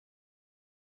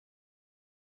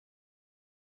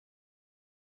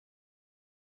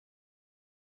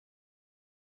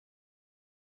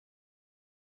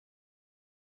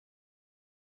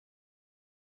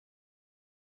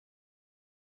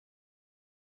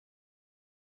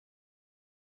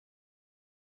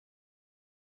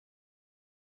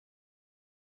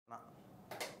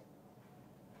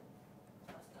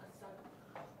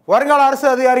வருங்கால அரசு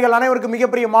அதிகாரிகள் அனைவருக்கும்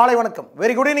மிகப்பெரிய மாலை வணக்கம்.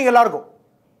 வெரி குட் ஈவினிங் எல்லாருக்கும்.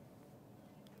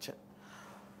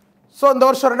 ஸோ இந்த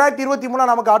வருஷம் 2023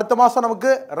 நமக்கு அடுத்த மாதம்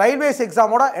நமக்கு ரயில்வேஸ்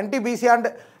எக்ஸாமோட NTPC அண்ட்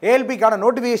ALPக்கான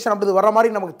நோட்டிஃபிகேஷன் அப்படி வர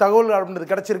மாதிரி நமக்கு தகவல்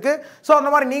அப்படின்றது கிடச்சிருக்கு. ஸோ அந்த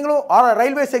மாதிரி நீங்களும்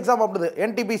ரயில்வேஸ் எக்ஸாம் அப்படி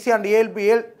NTPC அண்ட்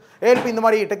ALP இந்த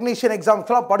மாதிரி டெக்னீஷியன்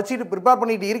எக்ஸாம்ஸ்லாம் படிச்சுட்டு ப்ரிப்பேர்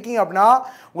பண்ணிட்டு இருக்கீங்க அப்படின்னா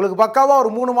உங்களுக்கு பக்காவாக ஒரு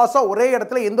 3 மாதம் ஒரே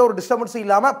இடத்துல எந்த ஒரு டிஸ்டர்பன்ஸும்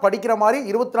இல்லாமல் படிக்கிற மாதிரி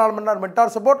 24 மணி நேரம்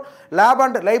mentor support, lab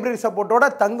and library சப்போர்ட்டோட,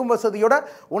 தங்கும் வசதியோட,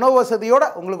 உணவு வசதியோட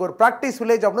உங்களுக்கு ஒரு ப்ராக்டிஸ்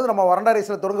வில்லேஜ் அப்படின்றது நம்ம வரண்டா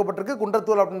ரேஸில் தொடங்கப்பட்டிருக்கு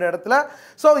குன்றத்தூர் அப்படின்ற இடத்துல.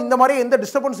 ஸோ இந்த மாதிரி எந்த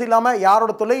டிஸ்டர்பன்ஸ் இல்லாமல்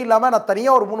யாரோட தொல்லை இல்லாமல் நான்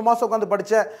தனியாக ஒரு 3 மாதம் உட்காந்து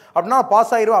படித்தேன் அப்படின்னா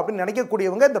பாஸ் ஆயிரும் அப்படின்னு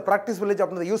நினைக்கக்கூடியவங்க இந்த ப்ராக்டிஸ் வில்லேஜ்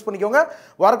அப்படின்றத யூஸ் பண்ணிக்கோங்க.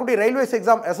 வரக்கூடிய ரயில்வேஸ்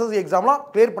எக்ஸாம் SSC எக்ஸாம்லாம்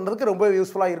கிளியர் பண்ணுறதுக்கு ரொம்ப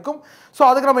யூஸ்ஃபுல்லாக இருக்கும். ஸோ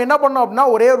அதுக்கு நம்ம என்ன பண்ணோம் அப்படின்னா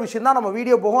ஒரே ஒரு விஷயம் தான், நம்ம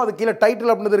வீடியோ போகும், அது கீழே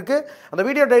டைட்டில் அப்படின்றது இருக்கு. அந்த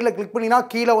வீடியோ டைட்டில் கிளிக் பண்ணினா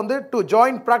கீழே வந்து டு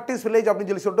ஜாயின் ப்ராக்டிஸ் வில்லேஜ்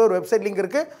அப்படின்னு சொல்லிட்டு ஒரு வெப்சைட் லிங்க்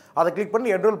இருக்கு, அதை கிளிக்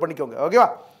பண்ணி என்ரோல் பண்ணிக்கோங்க. ஓகேவா?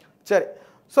 சரி.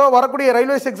 ஸோ வரக்கூடிய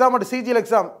railways exam and CGL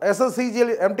exam, SSC, CGL,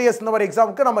 MTS இந்த மாதிரி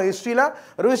எக்ஸாமுக்கு நம்ம ஹிஸ்ட்ரியில்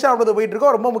ரிவிஷன் அப்படின்றது போயிட்டு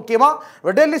இருக்கோம். ரொம்ப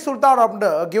முக்கியமாக டெல்லி சுல்தான் அப்படின்ற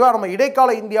ஓகேவா, நம்ம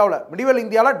இடைக்கால இந்தியாவில் மிடிவல்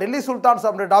இந்தியாவில் டெல்லி சுல்தான்ஸ்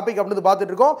அப்படின்ற டாபிக் அப்படின்னு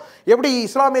பார்த்துட்டு இருக்கோம். எப்படி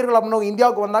இஸ்லாமியர்கள் அப்படின்னு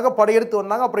இந்தியாவுக்கு வந்தாங்க, படையெடுத்து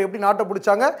வந்தாங்க, அப்புறம் எப்படி நாட்டை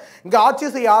பிடிச்சாங்க, இங்கே ஆட்சி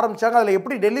செய்ய ஆரம்பிச்சாங்க, அதில்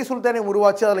எப்படி டெல்லி சுல்தானை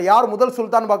உருவாச்சு, அதில் யார் முதல்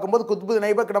சுல்தான் பார்க்கும்போது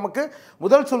குத்புதீன் ஐபக் நமக்கு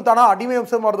முதல் சுல்தானா அடிமை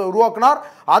வம்சம் உருவாக்குனார்.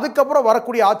 அதுக்கப்புறம்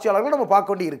வரக்கூடிய ஆட்சியாளர்கள் நம்ம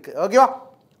பார்க்க வேண்டி இருக்கு. ஓகேவா?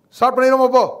 ஸ்டார்ட் பண்ணிடுவோம்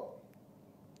அப்போ.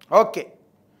 ஓகே,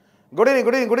 குட்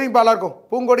ஈவினிங் எல்லாருக்கும்.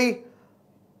 பூங்கொடி,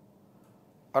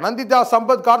 நந்திதா,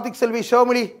 சம்பத், கார்த்திக் செல்வி,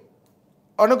 ஷோமிலி,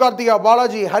 அனுகார்த்திகா,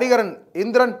 Balaji, Hariharan,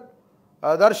 Indiran,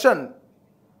 Darshan.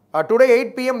 Today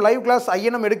 8 PM live class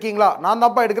INM எடுக்கீங்களா? நான்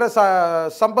தான்ப்பா எடுக்கிற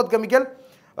சம்பத் கெமிக்கல்.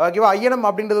 ஓகேவா? ஐஎன்எம்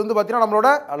அப்படின்றது வந்து பார்த்தீங்கன்னா நம்மளோட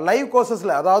லைவ்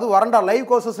கோர்சஸில், அதாவது வரண்டா லைவ்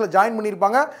கோர்சஸில் ஜாயின்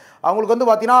பண்ணியிருப்பாங்க. அவங்களுக்கு வந்து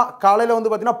பார்த்தீங்கன்னா காலையில் வந்து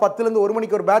பார்த்தீங்கன்னா 10லேருந்து 1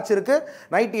 மணிக்கு ஒரு பேட்ச் இருக்குது,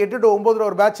 நைட்டு 8 to 9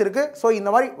 ஒரு பேட்ச் இருக்குது. ஸோ இந்த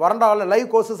மாதிரி வரண்டாவில் லைவ்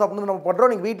கோர்சஸ் அப்படின்னு நம்ம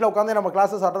பண்ணுறோம். நீங்கள் வீட்டில் உட்காந்து நம்ம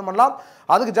கிளாஸஸ் அட்டன் பண்ணலாம்.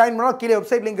 அதுக்கு ஜாயின் பண்ணால் கீழே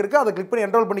வெப்சைட் லிங்க் இருக்குது, அதை கிளிக் பண்ணி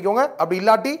என்ரோல் பண்ணிக்கோங்க. அப்படி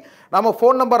இல்லாட்டி நம்ம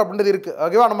ஃபோன் நம்பர் அப்படின்றது இருக்குது.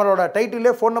 ஓகேவா? நம்மளோட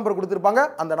டைட்டிலே ஃபோன் நம்பர் கொடுத்துருப்பாங்க,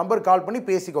 அந்த நம்பருக்கு கால் பண்ணி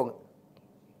பேசிக்கோங்க.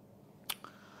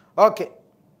 ஓகே,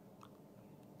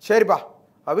 சரிப்பா.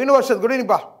 வீணு வருஷத்து குட்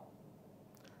ஈவினிங்ப்பா.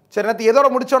 சரி, நேற்று எதோட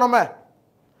முடித்தோம் நம்ம?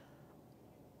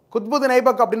 குத்புதீன்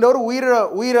ஐபக் அப்படின்றவர்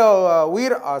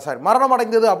மரணம்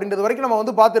அடைந்தது அப்படின்றது வரைக்கும் நம்ம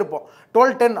வந்து பார்த்துருப்போம்.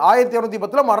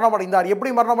 12/10/1910 மரணம் அடைந்தார். எப்படி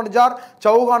மரணம் அடைஞ்சார்?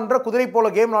 சௌகான்ற குதிரை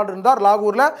போல கேம் நாடு இருந்தார்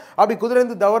லாகூரில். அப்படி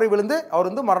குதிரைந்து தவறி விழுந்து அவர்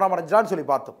வந்து மரணம் அடைஞ்சார்னு சொல்லி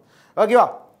பார்த்தோம். ஓகேவா?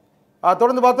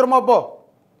 தொடர்ந்து பார்த்துருமா அப்போ?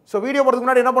 ஸோ வீடியோ போகிறதுக்கு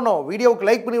முன்னாடி என்ன பண்ணோம், வீடியோவுக்கு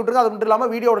லைக் பண்ணி விட்டுருங்க. அது மட்டும்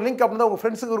இல்லாமல் வீடியோட லிங்க் அப்படின்னா உங்கள்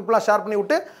ஃப்ரெண்ட்ஸுக்கு குரூப்லாம் ஷேர் பண்ணி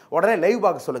விட்டு உடனே லைவ்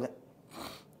பார்க்க சொல்லுங்கள்.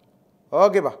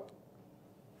 ஓகேப்பா?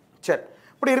 சரி,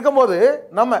 இப்படி இருக்கும்போது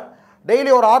நம்ம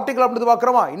டெய்லி ஒரு ஆர்டிகல் அப்படி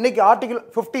பார்க்குறோமா? இன்னைக்கு ஆர்டிகல்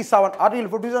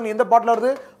 57 எந்த பார்ட்டில்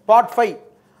வருது? பார்ட் 5,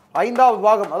 5வது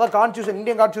பாகம், அதாவது கான்ஸ்டியூஷன்,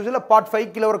 இந்தியன் கான்ஸ்டியூஷனில் பார்ட்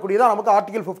 5 கீழே வரக்கூடியதான் நமக்கு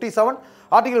ஆர்டிகல் 57.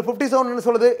 ஆர்டிகல் 57 என்ன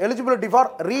சொல்லுது? எலிஜிபிலிட்டி ஃபார்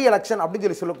ரீ எலெக்ஷன்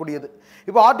அப்படின்னு சொல்லக்கூடியது.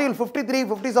 இப்போ ஆர்டிகல் 53,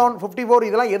 57, 54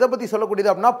 இதெல்லாம் எதை பற்றி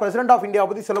சொல்லக்கூடியது அப்படின்னா பிரசிடென்ட் ஆஃப் இந்தியா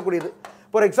பற்றி சொல்லக்கூடியது.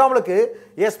 ஃபார் எக்ஸாம்பிளுக்கு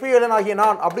SP வேலன் ஆகிய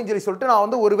நான் அப்படின்னு சொல்லிட்டு நான்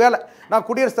வந்து ஒரு வேளை நான்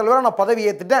குடியரசுத் தலைவராக நான் பதவி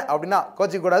ஏற்றுட்டேன் அப்படின்னா,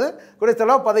 கோச்சிக்கூடாது, குடியரசுத்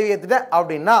தலைவர் பதவி ஏற்றுட்டேன்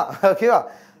அப்படின்னா, ஓகேவா?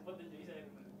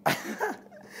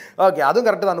 ஓகே, அதுவும்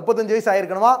கரெக்டு தான். 35 வயசு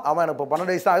ஆயிருக்கணுமா? ஆமாம், எனக்கு இப்போ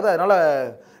 12 வயசு ஆகுது, அதனால்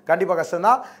கண்டிப்பாக கஷ்டம்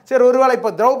தான். சரி, ஒருவேளை இப்போ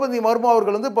திரௌபதி முர்மு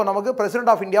அவர்கள் வந்து இப்போ நமக்கு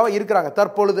பிரசிடென்ட் ஆஃப் இந்தியாவாக இருக்கிறாங்க.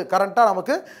 தற்பொழுது கரண்ட்டாக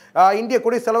நமக்கு இந்திய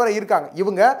குடியரசுத் தலைவராக இருக்காங்க.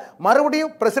 இவங்க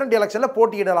மறுபடியும் பிரசிடென்ட் எலெக்ஷனில்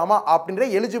போட்டியிடலாமா அப்படின்ற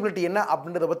எலிஜிபிலிட்டி என்ன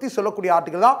அப்படின்றத பற்றி சொல்லக்கூடிய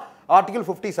ஆர்டிகல் தான் ஆர்டிகல்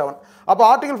 57. அப்போ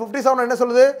ஆர்டிகல் 57 என்ன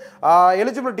சொல்லுது?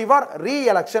 எலிஜிபிலிட்டி ஃபார் ரீ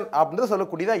எலெக்ஷன் அப்படின்றது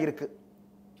சொல்லக்கூடியதாக இருக்குது.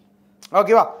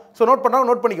 ஓகேவா? ஸோ நோட் பண்ணால்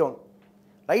நோட் பண்ணிக்கோங்க.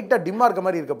 லைட்டாக டிம்மாக இருக்க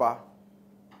மாதிரி இருக்குப்பா,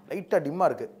 லைட்டாக டிம்மாக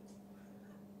இருக்குது,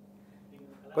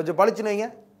 கொஞ்சம் பளிச்சுன்னு வைங்க.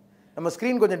 நம்ம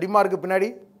ஸ்க்ரீன் கொஞ்சம் டிம்மாக இருக்குது பின்னாடி.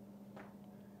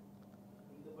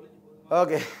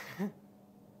 ஓகே,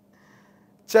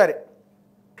 சரி.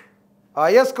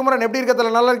 எஸ் குமரன், எப்படி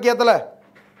இருக்கத்துல? நல்லா இருக்கியாத்துல?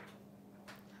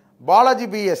 பாலாஜி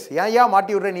BS, ஏன்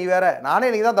மாட்டி விட்றேன் நீ வேற? நானே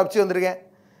இன்னைக்கு தான் தப்பிச்சு வந்திருக்கேன்.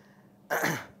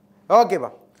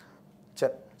 ஓகேப்பா,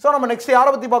 சரி. ஸோ நம்ம நெக்ஸ்ட் யாரை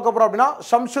பற்றி பார்க்க போகிறோம் அப்படின்னா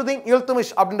ஷம்சுதீன்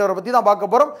இல்துமிஷ் அப்படின்றவரை பற்றி தான் பார்க்க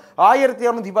போகிறோம்.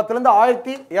 1210லேருந்து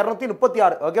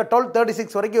 1236, ஓகே,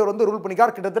 1236 வரைக்கும் இவர் வந்து ரூல்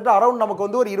பண்ணிக்கார். கிட்டத்தட்ட அரௌண்ட் நமக்கு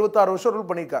வந்து ஒரு 26 வருஷம் ரூல்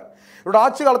பண்ணியிருக்கார். இவரோட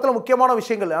ஆட்சி காலத்தில் முக்கியமான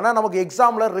விஷயங்கள், ஆனால் நமக்கு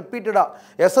எக்ஸாமில் ரிப்பீட்டடாக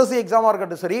SSC எக்ஸாமாக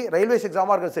இருக்கட்டும் சரி, ரயில்வேஸ்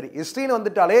எக்ஸாமாக இருக்கட்டும் சரி, ஹிஸ்ட்ரின்னு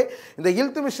வந்துட்டாலே இந்த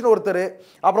இல்துமிஷ்னு ஒருத்தர்,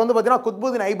 அப்புறம் வந்து பார்த்தீங்கன்னா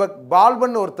குத்புதீன் ஐபக்,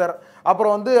 பால்பன் ஒருத்தர்,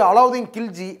 அப்புறம் வந்து அலாவுதீன்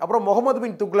கில்ஜி, அப்புறம் முகமது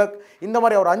பின் துக்லக், இந்த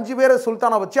மாதிரி ஒரு 5 பேரை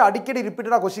சுல்தானை வச்சு அடிக்கடி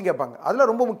ரிப்பீட்டடாக கொஸ்டின் கேட்பாங்க. அதில்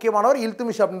ரொம்ப முக்கியமானவர்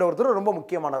இல்துமிஷ் அப்படின்ற ஒருத்தர், ரொம்ப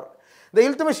முக்கியமானவர். இந்த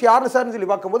இல்துமிஷ் யாருன்னு சார்னு சொல்லி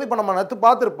பார்க்கும்போது இப்போ நம்ம நேற்று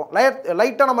பார்த்துருப்போம்.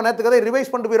 லைட்டாக நம்ம நேற்று கதை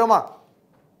ரிவைஸ் பண்ணிட்டு போயிடுமா?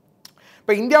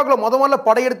 இப்போ இந்தியாவுக்குள்ள முதல்ல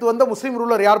படையெடுத்து வந்த முஸ்லீம்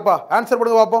ரூலர் யாருப்பா? ஆன்சர்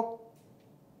பண்ணுங்க பார்ப்போம்.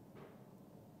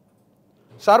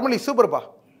 ஷர்மிலி, சூப்பர்ப்பா.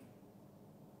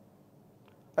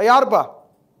 யாருப்பா?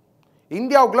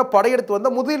 இந்தியாவுக்குள்ள படையெடுத்து வந்த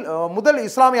முதல்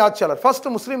இஸ்லாமிய ஆட்சியாளர், ஃபர்ஸ்ட்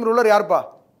முஸ்லீம் ரூலர் யாருப்பா?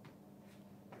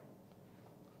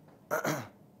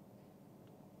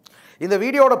 இந்த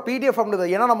வீடியோட பிடிஎஃப் அப்படின்றது,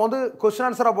 ஏன்னா நம்ம வந்து கொஸ்டின்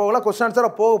ஆன்சராக போகல, கொஸ்டின்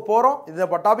ஆன்சராக போகிறோம்.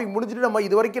 இந்த டாபிக் முடிச்சுட்டு நம்ம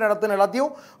இது வரைக்கும் நடத்தின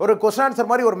எல்லாத்தையும் ஒரு கொஸ்டின் ஆன்சர்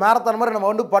மாதிரி ஒரு மேரத்தான் மாதிரி நம்ம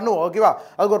வந்து பண்ணுவோம். ஓகேவா?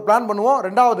 அதுக்கு ஒரு பிளான் பண்ணுவோம்.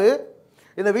 ரெண்டாவது,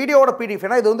 இந்த வீடியோட பிடிஎஃப்,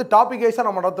 ஏன்னா இது வந்து டாபிக் வைஸாக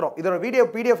நம்ம நடத்துகிறோம். இதோட வீடியோ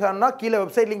பிடிஎஃப் வேணும்னா கீழே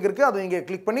வெப்சைட் லிங்க் இருக்குது, அதை நீங்கள்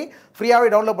கிளிக் பண்ணி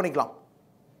ஃப்ரீயாகவே டவுன்லோட் பண்ணிக்கலாம்.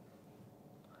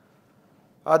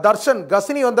 தர்ஷன்,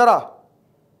 கசினி வந்தாரா?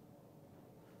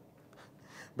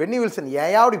 பென்னி வில்சன்,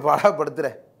 ஏன் அப்படி பாடப்படுத்துற?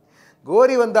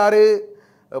 கோரி வந்தார்.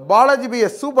 பாலாஜி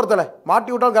பிஎஸ், சூப்பர் தலை, மாட்டி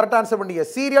விட்டாலும் கரெக்டாக ஆன்சர் பண்ணிங்க.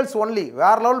 சீரியல்ஸ் ஒன்லி,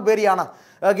 வேற லெவல் பேரியானா.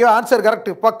 Okay, answer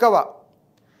correct, பக்கவா.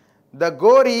 இந்த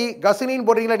கோரி கசினின்னு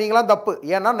போடுறீங்களா, நீங்களாம் தப்பு.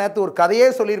 ஏன்னா நேற்று ஒரு கதையே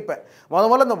சொல்லியிருப்பேன்.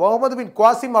 முதல்ல இந்த முகமது பின்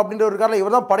குவாசிம் அப்படின்ற ஒரு காரில்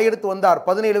இவர் தான் படையெடுத்து வந்தார்.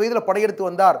 17 வயதில் படையெடுத்து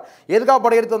வந்தார். எதுக்காக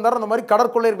படையெடுத்து வந்தார்? அந்த மாதிரி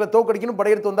கடற்கொள்ளையர்களை தோக்கடிக்கணும்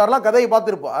படையெடுத்து வந்தார்லாம் கதையை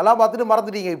பார்த்துருப்போம். அதெல்லாம் பார்த்துட்டு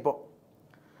மறந்துட்டீங்க இப்போ.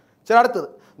 சரி, அடுத்தது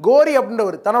கோரி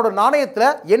அப்படின்றவர் தன்னோட நாணயத்தில்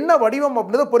என்ன வடிவம்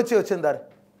அப்படின்றத பொறிச்சு வச்சிருந்தார்.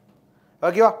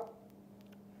 ஓகேவா?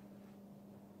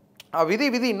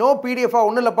 விதி நோ பிடிஎஃபா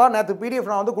ஒன்றும் இல்லைப்பா. நேற்று பிடிஎஃப்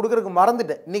நான் வந்து கொடுக்குறதுக்கு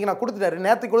மறந்துட்டேன். இன்றைக்கி நான் கொடுத்துட்டேன்.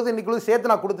 நேற்று கொடுத்து இன்றைக்கி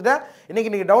சேர்த்து நான் கொடுத்துட்டேன்.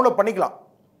 இன்றைக்கி டவுன்லோட் பண்ணிக்கலாம்.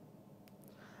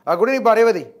 Good evening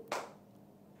Revathi.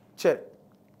 சரி,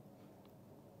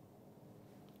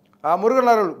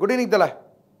 முருகன் அருள், குட் ஈவினிங் தலை.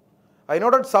 ஐ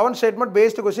noted 7 statement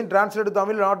based question translate to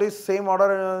Tamil not is same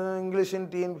order English in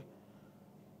TN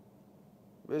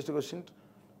based question.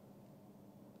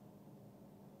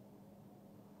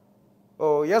 O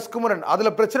S Kumaran,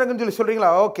 அதில் பிரச்சனைன்னு சொல்லி சொல்கிறீங்களா?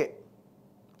 ஓகே,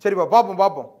 சரிப்பா,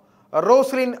 பார்ப்போம்.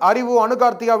 ரோஸ்லின், அறிவு,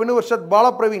 அனுகார்த்திகா, வினுவர்ஷத்,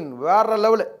 பாலப்பிரவீன், வேற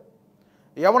லெவலு.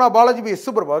 யமுனா பாலாஜி பி,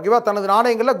 சூப்பர்ப்பா. ஓகேவா? தனது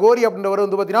நாணயங்களில் கோரி அப்படின்றவர்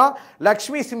வந்து பார்த்தீங்கன்னா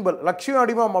லக்ஷ்மி சிம்பிள், லக்ஷ்மி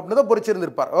அடிமம் அப்படின்றத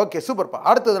பொறிச்சிருந்திருப்பார். ஓகே, சூப்பர்ப்பா.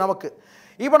 அடுத்தது நமக்கு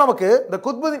இந்த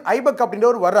குத்புதீன் ஐபக்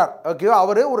அப்படின்றவர் வர்றார். ஓகேவா?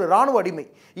 அவர் ஒரு ராணுவ அடிமை.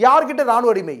 யார்கிட்ட ராணுவ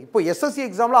அடிமை? இப்போ எஸ்எஸ்சி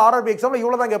எக்ஸாமில், RRB எக்ஸாமில்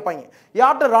இவ்வளோ தான் கேட்பாங்க.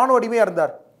 யார்கிட்ட ராணுவ அடிமையாக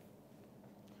இருந்தார்?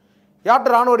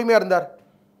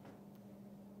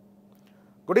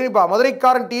 குட் ஈவினிங்ப்பா.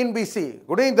 மதுரைக்காரன் டிஎன்பிசி,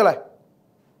 குட் ஈவினிங் தலை.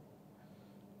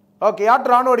 ஓகே,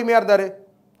 யார்கிட்ட ராணுவ அடிமையாக இருந்தார்?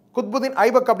 குத்புதீன்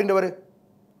ஐபக் அப்படின்றவர்.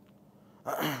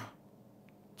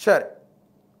 சரி,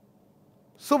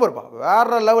 சூப்பர்ப்பா,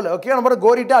 வேற லெவல். ஓகே, நம்ம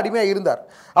கோரிட்ட அடிமையாக இருந்தார்.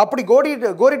 அப்படி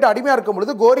கோரிட்ட அடிமையாக இருக்கும்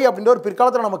பொழுது கோரி அப்படின்ற ஒரு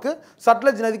பிற்காலத்தில் நமக்கு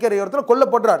சட்லஜ் நதிக்கரையோரத்தில்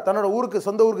கொல்லப்படுறார், தன்னோட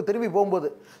சொந்த ஊருக்கு திரும்பி போகும்போது.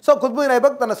 ஸோ குத்புதீன்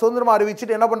ஐபக் தன்னை சுதந்திரமாக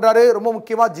அறிவிச்சுட்டு என்ன பண்ணுறாரு? ரொம்ப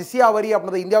முக்கியமாக ஜிசியா வரி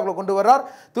அப்படின்றத இந்தியாவுக்குள்ள கொண்டு வர்றார்.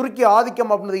 துருக்கி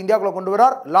ஆதிக்கம் அப்படின்றத இந்தியாவுக்குள்ள கொண்டு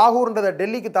வர்றார். லாகூர்ன்றதை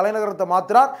டெல்லிக்கு தலைநகரத்தை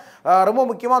மாற்றுறார். ரொம்ப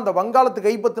முக்கியமாக அந்த வங்காளத்தை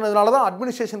கைப்பற்றினதுனால தான்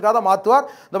அட்மினிஸ்ட்ரேஷனுக்காக தான் மாற்றுவார்.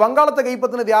 இந்த வங்காளத்தை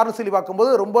கைப்பற்றினது யாருன்னு சொல்லி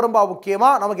பார்க்கும்போது ரொம்ப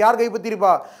முக்கியமாக நமக்கு யார்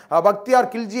கைப்பற்றியிருப்பா?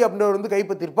 பக்தியார் கில்ஜி அப்படின்றவர் வந்து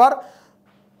கைப்பற்றியிருப்பார்.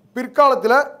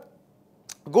 பிற்காலத்தில்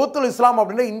கோத்துல் இஸ்லாம்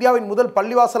அப்படின்ற இந்தியாவின் முதல்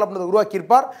பள்ளிவாசல் அப்படின்றத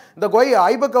உருவாக்கியிருப்பார். இந்த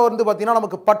ஐபக் வந்து பார்த்தீங்கன்னா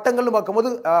நமக்கு பட்டங்கள்னு பார்க்கும்போது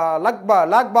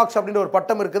லாக் பாக்ஸ் அப்படின்ற ஒரு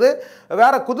பட்டம் இருக்குது.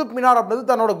 வேற குதுப் மினார் அப்படின்றது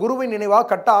தன்னோட குருவின் நினைவாக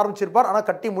கட்ட ஆரம்பிச்சிருப்பார். ஆனால்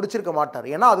கட்டி முடிச்சிருக்க மாட்டார்.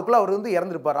 ஏன்னா அதுக்குள்ளே அவர் வந்து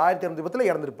இறந்திருப்பார். 1210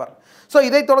 இறந்திருப்பார். ஸோ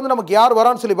இதை தொடர்ந்து நமக்கு யார்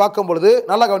வரான்னு சொல்லி பார்க்கும்பொழுது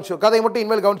நல்லா கவனிச்சுக்கோங்க. கதையை மட்டும்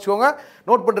இனிமேல் கவனிச்சுக்கோங்க,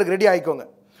 நோட் பண்ணுறதுக்கு ரெடி ஆகிக்கோங்க.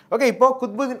 ஓகே, இப்போ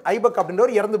குத்புதீன் ஐபக்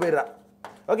அப்படின்றவர் இறந்து போயிடுறார்.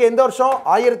 ஓகே, எந்த வருஷம்?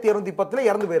 1210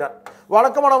 இறந்து போயிறார்.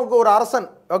 வழக்கமாக நமக்கு ஒரு அரசன்.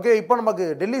 ஓகே, இப்போ நமக்கு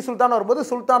டெல்லி சுல்தான் வரும்போது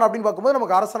சுல்தான் அப்படின்னு பார்க்கும்போது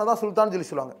நமக்கு அரசனை தான் சுல்தான் சொல்லி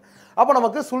சொல்லுவாங்க. அப்போ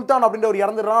நமக்கு சுல்தான் அப்படின்ற ஒரு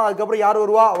இறந்துடுறான். அதுக்கப்புறம் யார்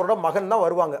வருவா? அவரோட மகன் தான்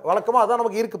வருவாங்க. வழக்கமாக அதான்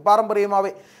நமக்கு இருக்குது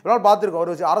பாரம்பரியமாகவே. இதனால் பார்த்துருக்கோம்,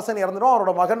 ஒரு அரசன் இறந்துடும்,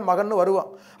 அவரோட மகன் வருவான்.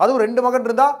 அதுவும் 2 மகன்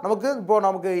இருந்தால்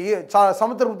நமக்கு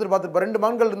சமுத்திரபுத்திர பார்த்துருப்போம். 2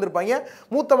 மகன்கள் இருந்திருப்பாங்க.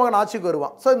 மூத்த மகன் ஆட்சிக்கு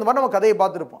வருவான். ஸோ இந்த மாதிரி நம்ம கதையை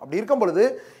பார்த்துருப்போம். அப்படி இருக்கும் பொழுது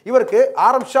இவருக்கு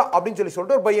ஆரம் ஷா அப்படின்னு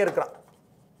சொல்லிட்டு ஒரு பையன் இருக்கிறான்.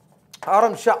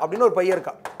 ஆரம் ஷா அப்படின்னு ஒரு பையன்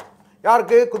இருக்கான்.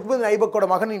 யாருக்கு? குத்புதீன் ஐபக்கோட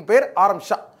மகனின் பேர் ஆரம்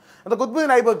ஷா. அந்த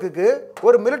குத்புதீன் ஐபக்கு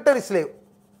ஒரு மிலிட்டரி ஸ்லேவ்.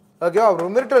 ஓகேவா? ஒரு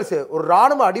மிலிட்டரி ஸ்லேவ், ஒரு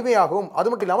ராணுவ அடிமையாகவும், அது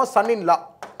மட்டும் இல்லாமல் சன் இன் லா.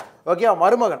 ஓகேவா?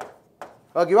 மருமகன்.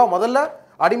 ஓகேவா? முதல்ல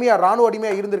ராணுவ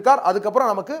அடிமையாக இருந்திருக்கார்.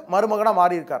 அதுக்கப்புறம் நமக்கு மருமகனாக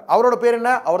மாறி இருக்கார். அவரோட பேர்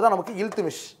என்ன? அவர் தான் நமக்கு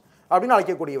இல்துமிஷ் அப்படின்னு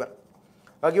அழைக்கக்கூடியவர்.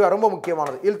 ஓகேவா? ரொம்ப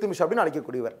முக்கியமானது, இல்துமிஷ் அப்படின்னு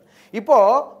அழைக்கக்கூடியவர். இப்போ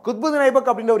குத்புதீன் ஐபக்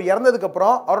அப்படின்றவர்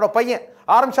இறந்ததுக்கப்புறம் அவரோட பையன்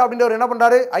ஆரம் ஷா அப்படின்றவர் என்ன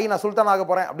பண்ணுறாரு? நான் சுல்தான் ஆக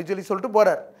போகிறேன் அப்படின்னு சொல்லிட்டு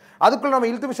போகிறார். அதுக்குள்ள நம்ம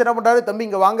இல்துமிஷ் என்ன பண்ணுறாரு? தம்பி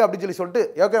இங்கே வாங்க அப்படின்னு சொல்லிட்டு,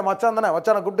 ஓகே மச்சான் தானே,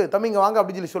 மச்சானை கூப்பிட்டு தம்பி இங்கே வாங்க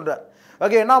அப்படின்னு சொல்கிறார்.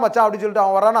 ஓகே, என்ன மச்சான் அப்படின்னு சொல்லிட்டு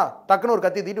அவன் வரானா, டக்குன்னு ஒரு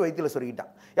கத்தியை தூக்கி வயிற்றுல சொருகிட்டான்.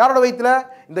 யாரோட வயிற்றுல?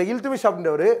 இந்த இல்துமிஷ்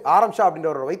அப்படின்றவர் ஆரம் ஷா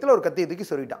அப்படின்றவரோட வயிற்றுல ஒரு கத்தியை தூக்கி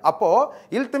சொருகிட்டான். அப்போ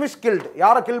இல்துமிஷ் கில்ட்.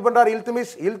 யாரை கில் பண்ணுறாரு?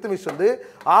 இல்துமிஷ் வந்து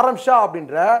ஆரம் ஷா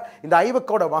அப்படின்ற இந்த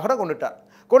ஐபக்கோட மகனை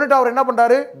கொண்டுட்டு அவர் என்ன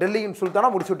பண்ணுறாரு? டெல்லியின் சுல்தானா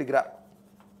முடிச்சு விட்டுக்கிறார்.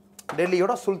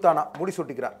 டெல்லியோட சுல்தானா முடிச்சு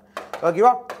விட்டுக்கிறார்.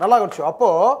 ஓகேவா? நல்லா கவனிச்சோம். அப்போ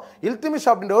இல்துமிஷ்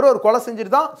அப்படின்றவர் ஒரு கொலை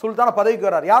செஞ்சுட்டு தான் சுல்தானா பதவிக்கு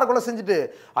வர்றார். யாரை கொலை செஞ்சுட்டு?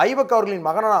 ஐபக் அவர்களின்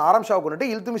மகனான ஆரம் ஷாவை கொண்டுட்டு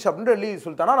இல்துமிஷ் அப்படின்ற டெல்லி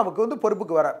சுல்தானா நமக்கு வந்து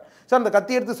பொறுப்புக்கு வரார். சார் அந்த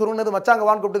கத்தி எடுத்து சுருங்கினது மச்சாங்க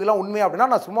வான் கூப்பிட்டதுலாம் உண்மையா அப்படின்னா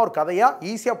நான் சும்மா ஒரு கதையாக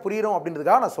ஈஸியாக புரியிறோம்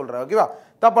அப்படின்றதுக்காக நான் சொல்கிறேன். ஓகேவா?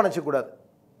 தப்பாக நினச்சிக்கூடாது.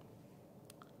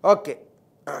 ஓகே,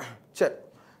 சரி.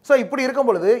 ஸோ இப்படி இருக்கும்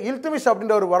பொழுது இல்துமிஷ்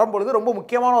அப்படின்ற ஒரு வரும்பொழுது ரொம்ப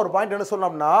முக்கியமான ஒரு பாயிண்ட் என்ன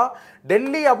சொன்னோம்னா,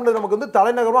 டெல்லி அப்படின்றது நமக்கு வந்து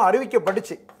தலைநகரமாக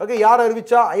அறிவிக்கப்பட்டுச்சு. ஓகே, யார்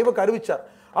அறிவிச்சா? ஐபக் அறிவிச்சார்.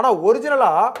 ஆனால்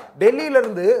ஒரிஜினலாக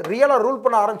டெல்லியிலேருந்து ரியலாக ரூல்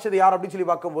பண்ண ஆரம்பிச்சது யார் அப்படின்னு சொல்லி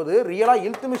பார்க்கும்போது, ரியலாக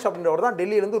இல்துமிஷ் அப்படின்றவர் தான்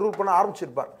டெல்லியிலேருந்து ரூல் பண்ண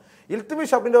ஆரம்பிச்சிருப்பார்.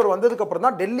 இல்துமிஷ் அப்படின்றவர் வந்ததுக்கு அப்புறம்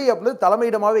தான் டெல்லி அப்படின்றது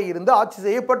தலைமையிடமாகவே இருந்து ஆட்சி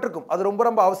செய்யப்பட்டிருக்கும். அது ரொம்ப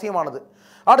ரொம்ப அவசியமானது.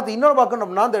 அடுத்து இன்னொரு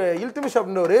பார்க்கணும்னா, இந்த இல்துமிஷ்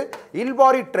அப்படின்ற ஒரு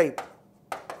இல்பாரி ட்ரைப்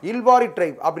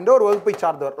அப்படின்ற ஒரு வகுப்பை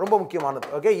சார்ந்தவர், ரொம்ப முக்கியமானது.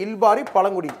 ஓகே, இல்பாரி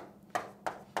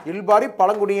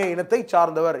பழங்குடிய இனத்தை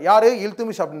சார்ந்தவர் யாரு?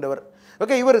 இல்துமிஷ் அப்படின்றவர்.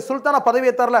 ஓகே, இவர் சுல்தானா பதவி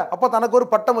ஏற்றார்ல, அப்போ தனக்கு ஒரு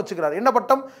பட்டம் வச்சுக்கிறார். என்ன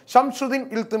பட்டம்? ஷம்சுதீன்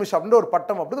இல்துமிஷ் அப்படின்ற ஒரு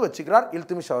பட்டம் அப்படி வச்சுக்கிறார்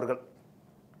இல்துமிஷ் அவர்கள்.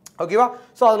 ஓகேவா?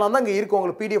 ஸோ அதெல்லாம் தான் இங்கே இருக்கும்,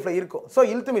 உங்களுக்கு பிடிஎஃப்ல இருக்கும். ஸோ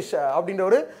இல்துமிஷ் அப்படின்ற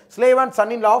ஒரு slave and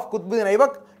son in law of Qutbuddin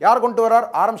Aibak யார் கொண்டு வரார்?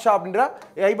 ஆரம் ஷா அப்படின்ற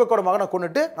ஐபக்கோட மகனை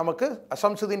கொண்டுட்டு நமக்கு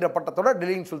ஷம்சுதீன் பட்டத்தோட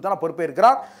டெல்லியின் சுல்தானா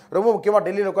பொறுப்பேற்கிறார். ரொம்ப முக்கியமாக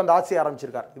டெல்லியில் உட்காந்து ஆட்சி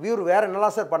ஆரம்பிச்சிருக்கார். இவர் வேற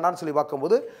என்னெல்லாம் சார் பண்ணான்னு சொல்லி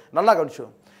பார்க்கும்போது நல்லா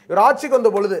கவனிச்சோம். இவர் ஆட்சிக்கு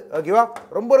வந்த பொழுது ஓகேவா,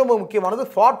 ரொம்ப ரொம்ப முக்கியமானது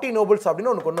 40 நோபல்ஸ்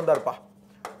அப்படின்னு ஒன்று கொண்டு வந்தார்ப்பா.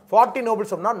 40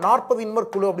 நோபல்ஸ் அப்படின்னா 40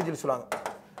 இன்மர் குழு அப்படின்னு சொல்லி சொல்லுவாங்க.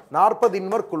 40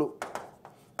 இன்மர் குழு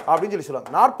அப்படின்னு சொல்லி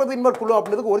சொல்லுவாங்க. 40 இன்மர் குழு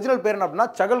அப்படின்றதுக்கு ஒரிஜினல் பேர் என்ன அப்படின்னா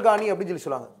சகல்கானி அப்படின்னு சொல்லி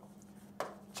சொல்லுவாங்க.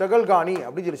 சகல்கானி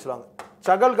அப்படின்னு சொல்லி சொல்லுவாங்க.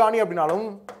 சகல்கானி அப்படின்னாலும்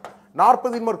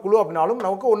 40 இன்மர் குழு அப்படின்னாலும்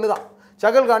நமக்கு ஒன்று தான்.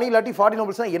 சகல்கானி இல்லாட்டி 40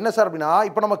 நோபல்ஸ்னா என்ன சார் அப்படின்னா,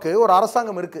 இப்போ நமக்கு ஒரு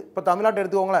அரசாங்கம் இருக்குது. இப்போ தமிழ்நாட்டை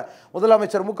எடுத்துக்கோங்களேன்,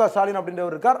 முதலமைச்சர் மு க ஸ்டாலின்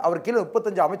அப்படின்றவர் இருக்கார். அவர் கீழே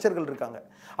 35 அமைச்சர்கள் இருக்காங்க.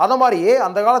 அதை மாதிரியே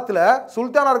அந்த காலத்தில்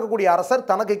சுல்தானா இருக்கக்கூடிய அரசர்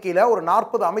தனக்கு கீழே ஒரு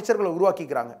 40 அமைச்சர்களை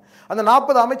உருவாக்கிக்கிறாங்க. அந்த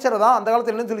 40 அமைச்சரை தான் அந்த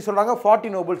காலத்தில் என்னன்னு சொல்லி சொல்கிறாங்க?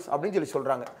 40 நோபல்ஸ் அப்படின்னு சொல்லி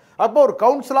சொல்கிறாங்க. அப்போ ஒரு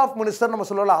கவுன்சில் ஆஃப் மினிஸ்டர் நம்ம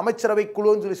சொல்லலாம், அமைச்சரவை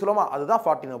குழுன்னு சொல்லி சொல்லுவோமா, அதுதான்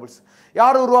 40 நோபல்ஸ்.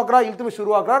 யார் உருவாக்குறா? இல்துமிஷ்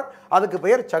உருவாக்குறார். அதுக்கு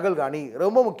பெயர் சகல்கானி.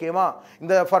 ரொம்ப முக்கியமாக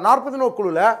இந்த 40 நோபல்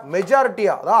குழுவில்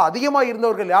மெஜாரிட்டியாக, அதாவது அதிகமாக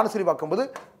இருந்தவர்கள் யாருன்னு சொல்லி பார்க்கும்போது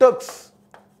டர்க்ஸ்,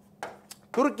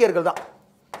 துருக்கியர்கள் தான்.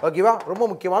 ஓகேவா, ரொம்ப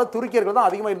முக்கியமான துருக்கியர்கள் தான்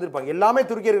அதிகமாக இருந்திருப்பாங்க. எல்லாமே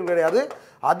துருக்கியர்கள் கிடையாது,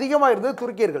 அதிகமாக இருந்தது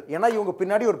துருக்கியர்கள். ஏன்னா இவங்க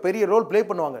பின்னாடி ஒரு பெரிய ரோல் ப்ளே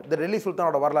பண்ணுவாங்க இந்த டெல்லி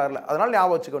சுல்தானோட வரலாறுல. அதனால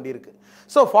ஞாபகம் வச்சுக்க வேண்டியிருக்கு.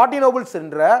 ஸோ 40 நோபல்ஸ்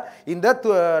என்ற இந்த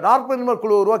 40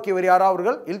 குழு உருவாக்கியவர் யாரா?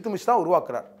 அவர்கள் இல்துமிஷ் தான்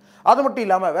உருவாக்குறார். அது மட்டும்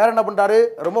இல்லாமல் வேற என்ன பண்றாரு?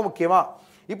 ரொம்ப முக்கியமா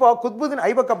இப்போ குத்புதீன்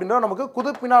ஐபக் அப்படின்ற நமக்கு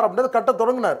குதுப் மினார் அப்படின்றத கட்ட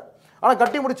தொடங்கினார். ஆனால்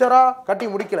கட்டி முடிச்சாரா? கட்டி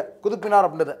முடிக்கல. குதுப் மினார்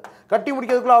அப்படின்றத கட்டி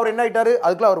முடிக்கிறதுக்குள்ள அவர் என்ன ஆயிட்டாரு?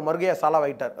 அதுக்குள்ள அவர் மர்கையா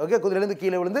சாலாவாயிட்டார். ஓகே, குதிரையிலிருந்து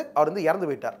கீழே விழுந்து அவர் வந்து இறந்து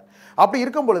போயிட்டார். அப்படி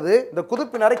இருக்கும் பொழுது இந்த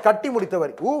குதுப் மினாரை கட்டி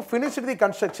முடித்தவர் ஹூ ஃபினிஷ்ட் தி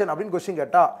கன்ஸ்ட்ரக்ஷன் அப்படின்னு கொஸ்டின்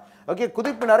கேட்டா, ஓகே,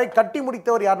 குதுப் மினாரை கட்டி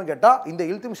முடித்தவர் யாருன்னு கேட்டா இந்த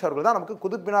இல்துமிஷ் அவர்கள் தான் நமக்கு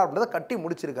குதுப் மினார் அப்படின்றத கட்டி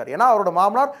முடிச்சிருக்காரு. ஏன்னா அவரோட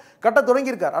மாமனார் கட்ட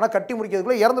தொடங்கியிருக்கார், ஆனால் கட்டி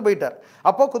முடிக்கிறதுக்குள்ள இறந்து போயிட்டார்.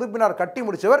 அப்போ குதுப் மினார் கட்டி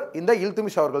முடிச்சவர் இந்த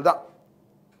இல்துமிஷ் அவர்கள் தான்.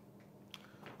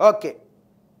 ஓகே,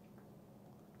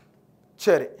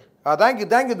 சரி,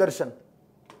 தேங்க்யூ தர்ஷன்.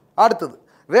 அடுத்தது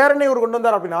வேற என்ன இவர் கொண்டு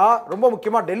வந்தார் அப்படின்னா, ரொம்ப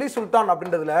முக்கியமாக டெல்லி சுல்தான்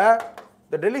அப்படின்றதுல,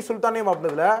 இந்த டெல்லி சுல்தானியம்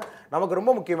அப்படின்றதுல நமக்கு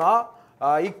ரொம்ப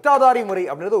முக்கியமாக இக்தாதாரி முறை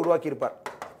அப்படின்றத உருவாக்கியிருப்பார்.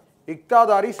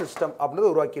 இக்தாதாரி சிஸ்டம் அப்படின்றத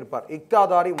உருவாக்கியிருப்பார்.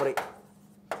 இக்தாதாரி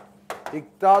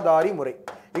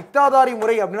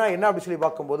முறை அப்படின்னா என்ன அப்படின்னு சொல்லி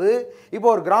பார்க்கும்போது, இப்போ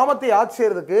ஒரு கிராமத்தை ஆட்சி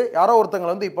செய்யறதுக்கு யாரோ ஒருத்தங்க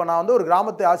வந்து, இப்போ நான் வந்து ஒரு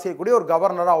கிராமத்தை ஆட்சி செய்யக்கூடிய ஒரு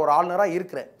கவர்னராக, ஒரு ஆளுநராக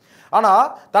இருக்கிறேன். ஆனால்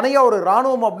தனியாக ஒரு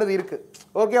இராணுவம் அப்படின்றது இருக்குது.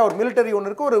 ஓகே, ஒரு மிலிட்டரி ஒன்று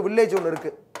இருக்குது, ஒரு வில்லேஜ் ஒன்று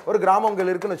இருக்குது, ஒரு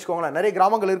கிராமங்கள் இருக்குன்னு வச்சுக்கோங்களேன், நிறைய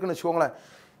கிராமங்கள் இருக்குன்னு வச்சுக்கோங்களேன்.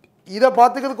 இதை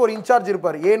பார்த்துக்கிறதுக்கு ஒரு இன்சார்ஜ்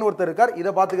இருப்பார், ஏன்னு ஒருத்தர் இருக்கார்.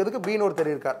 இதை பார்த்துக்கிறதுக்கு பின்னு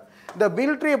ஒருத்தர் இருக்கார். இந்த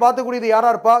மிலிட்டரியை பார்த்துக்கூடியது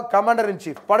யாராக இருப்பா? கமாண்டர் இன்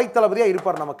சீஃப், படைத்தளபதியாக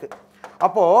இருப்பார் நமக்கு.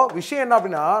 அப்போது விஷயம் என்ன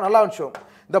அப்படின்னா, நல்லா விஷயம்,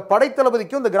 இந்த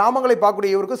படைத்தளபதிக்கும் இந்த கிராமங்களை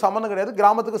பார்க்கக்கூடிய இவருக்கும் சம்மந்தம் கிடையாது,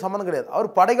 கிராமத்துக்கும் சம்மந்தம் கிடையாது. அவர்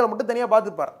படைகளை மட்டும் தனியாக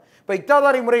பார்த்துப்பார். இப்போ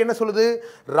இக்தாதாரி முறை என்ன சொல்லுது?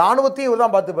 ராணுவத்தையும் இவர்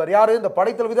தான் பார்த்துப்பார். யார்? இந்த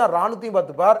படைத்தளபதி தான் ராணுவத்தையும்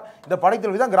பார்த்துப்பார், இந்த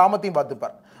படைத்தளபதி தான் கிராமத்தையும்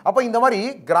பார்த்துப்பார். அப்போ இந்த மாதிரி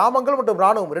கிராமங்கள் மற்றும்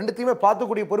ராணுவம் ரெண்டுத்தையுமே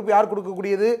பார்த்துக்கூடிய பொறுப்பு யார்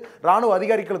கொடுக்கக்கூடியது? ராணுவ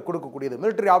அதிகாரிகளுக்கு கொடுக்கக்கூடியது,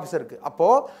 மிலிட்டரி ஆஃபீஸருக்கு.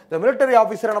 அப்போது இந்த மிலிட்டரி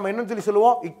ஆஃபீஸரை நம்ம என்னன்னு சொல்லி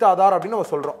சொல்லுவோம்? இக்தாதார் அப்படின்னு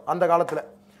நம்ம சொல்கிறோம் அந்த காலத்தில்.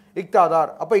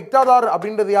 இக்தாதார். அப்போ இக்தாதார்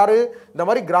அப்படின்றது யார்? இந்த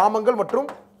மாதிரி கிராமங்கள் மற்றும்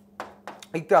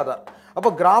இக்தாதார். அப்போ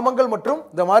கிராமங்கள் மற்றும்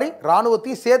இந்த மாதிரி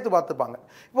ராணுவத்தையும் சேர்த்து பார்த்துப்பாங்க.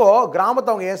 இப்போது கிராமத்தை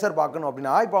அவங்க ஏன் சார் பார்க்கணும்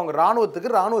அப்படின்னா, இப்போ அவங்க ராணுவத்துக்கு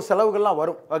ராணுவ செலவுகள்லாம்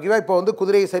வரும். ஓகேவா, இப்போ வந்து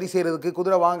குதிரையை சரி செய்கிறதுக்கு,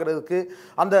 குதிரை வாங்குறதுக்கு,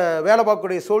 அந்த வேலை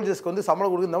பார்க்கக்கூடிய சோல்ஜர்ஸ்க்கு வந்து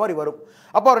சம்பளம் கொடுக்குற இந்த மாதிரி வரும்.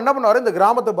 அப்போ அவர் என்ன பண்ணுவார்? இந்த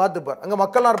கிராமத்தை பார்த்துப்பார். அங்கே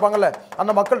மக்கள்லாம் இருப்பாங்கல்ல,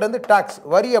 அந்த மக்கள்கிட்ட வந்து டாக்ஸ்,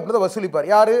 வரி அப்படின்றத வசூலிப்பார்.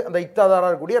 யார்? அந்த இக்தாதாராக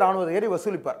இருக்கக்கூடிய ராணுவ அதிகாரி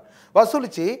வசூலிப்பார்.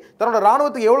 வசூலித்து தன்னோட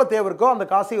ராணுவத்துக்கு எவ்வளோ தேவை இருக்கோ அந்த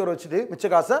காசை இவர் வச்சுட்டு மிச்ச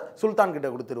காசை சுல்தான் கிட்ட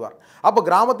கொடுத்துருவார். அப்போ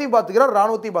கிராமத்தையும் பார்த்துக்கிறார்,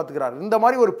 ராணுவத்தையும் பார்த்துக்கிறார். இந்த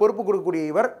மாதிரி ஒரு பொறுப்பு கொடுக்கக்கூடிய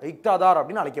இவர் இக்தாதார்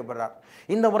அப்படின்னு அழைக்கப்படுறார்.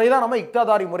 இந்த முறை தான் நம்ம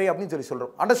இக்தாதாரி முறை அப்படின்னு சொல்லி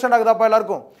சொல்கிறோம். அண்டர்ஸ்டாண்ட் ஆகுதாப்பா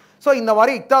எல்லாருக்கும்? ஸோ இந்த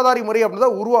மாதிரி இக்தாதாரி முறை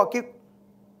அப்படின்றத உருவாக்கி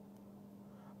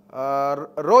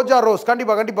ரோஸ்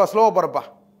கண்டிப்பாக ஸ்லோவாக போகிறப்பா.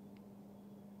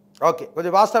 ஓகே,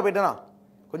 கொஞ்சம் ஃபாஸ்ட்டாக போயிட்டேனா,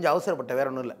 கொஞ்சம் அவசரப்பட்ட, வேற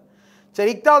ஒன்றும் இல்லை. சரி,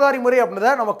 இக்தாதாரி முறை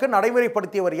அப்படின்றத நமக்கு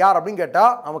நடைமுறைப்படுத்தியவர் யார் அப்படின்னு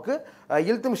கேட்டால் நமக்கு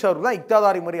இல்துமிஷ் அவர்கள் தான்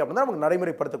இக்தாதாரி முறை அப்படின்றத நமக்கு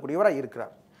நடைமுறைப்படுத்தக்கூடியவராக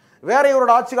இருக்கிறார். வேற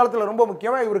இவரோட ஆட்சி காலத்தில் ரொம்ப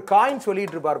முக்கியமாக இவர் காயின்ஸ்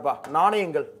வெளியிட்டு இருப்பார்ப்பா,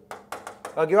 நாணயங்கள்.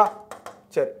 ஓகேவா,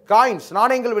 சரி, காயின்ஸ்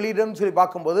நாணயங்கள் வெளியிடுன்னு சொல்லி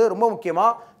பார்க்கும்போது ரொம்ப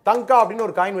முக்கியமாக தங்கா அப்படின்னு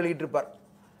ஒரு காயின் வெளியிட்டிருப்பார்.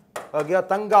 ஓகேவா,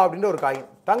 தங்கா அப்படின்ற ஒரு காயின்.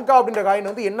 தங்கா அப்படின்ற காயின்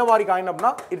வந்து என்ன மாதிரி காயின்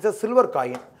அப்படின்னா இட்ஸ் அ சில்வர்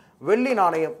காயின், வெள்ளி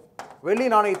நாணயம். வெள்ளி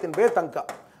நாணயத்தின் பேர் தங்கா.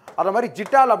 அதே மாதிரி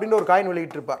ஜிட்டால் அப்படின்ற ஒரு காயின்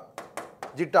வெளியிட்டிருப்பார்.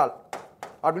 ஜிட்டால்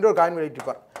அப்படின்ற ஒரு காயின்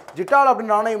வெளியிட்டிருப்பார். ஜிட்டால்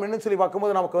அப்படின்ற நாணயம் என்னன்னு சொல்லி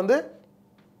பார்க்கும்போது நமக்கு வந்து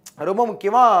ரொம்ப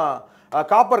முக்கியமாக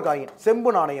காப்பர் காயின்,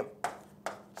 செம்பு நாணயம்.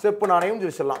 செப்பு நாணயம்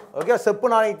சொல்லி சொல்லலாம். ஓகே, செப்பு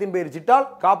நாணயத்தின் பேர் ஜிட்டால்,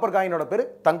 காப்பர் காயினோட பேர்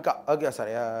தங்கா. ஓகே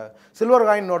சாரி, சில்வர்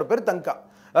காயினோட பேர் தங்கா.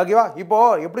 ஓகேவா, இப்போ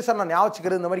எப்படி சார் நான்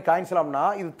ஞாபகம் இந்த மாதிரி காயின்ஸ் எல்லாம்னா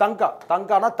இது தங்கா,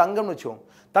 தங்கானா தங்கம்னு வச்சுக்கோங்க.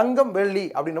 தங்கம் வெள்ளி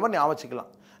அப்படின்ற மாதிரி ஞாபகம்.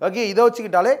 ஓகே, இதை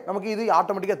வச்சுக்கிட்டாலே நமக்கு இது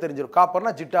ஆட்டோமேட்டிக்காக தெரிஞ்சிடும்.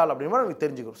 காப்பர்னா ஜிட்டால் அப்படின்ற மாதிரி நமக்கு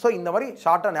தெரிஞ்சுக்கும். ஸோ இந்த மாதிரி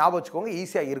ஷார்ட்டாக ஞாபகம் வச்சுக்கோங்க,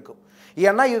 ஈஸியாக இருக்கும்.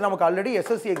 ஏன்னா இது நமக்கு ஆல்ரெடி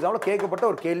SSC எக்ஸாமில் கேட்கப்பட்ட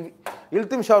ஒரு கேள்வி.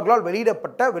 இல்துமிஷ் அவர்களால்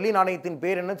வெளியிடப்பட்ட வெள்ளி நாணயத்தின்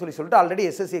பேர் என்னன்னு சொல்லிட்டு ஆல்ரெடி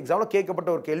SSC எக்ஸாமில் கேட்கப்பட்ட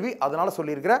ஒரு கேள்வி. அதனால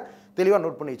சொல்லியிருக்கிற தெளிவாக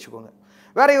நோட் பண்ணி வச்சுக்கோங்க.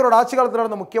 வேற இவரோட ஆட்சி காலத்தில்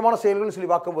நடந்த முக்கியமான செயல்கள்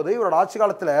சொல்லி பார்க்கும்போது இவரோட ஆட்சி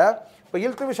காலத்தில் இப்போ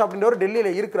இல்துமிஷ் அப்படின்றவர்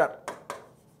டெல்லியில்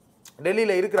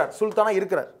இருக்கிறார், சுல்தானா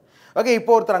இருக்கிறார். ஓகே,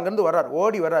 இப்போ ஒருத்தர் அங்கேருந்து வர்றார்,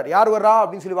 ஓடி வர்றார். யார் வர்றா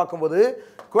அப்படின்னு சொல்லி பார்க்கும்போது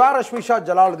குவாரஷ்மி ஷா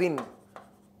ஜலாலுதீன்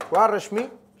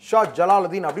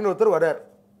அப்படின்னு ஒருத்தர் வர்றார்.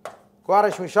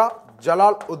 குவாரஷ்மி ஷா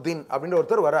ஜலால் உத்தீன் அப்படின்னு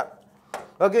ஒருத்தர் வர்றார்.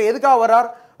 ஓகே, எதுக்காக வர்றார்?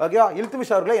 ஓகே,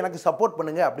 இல்துமிஷ் அவர்களை எனக்கு சப்போர்ட்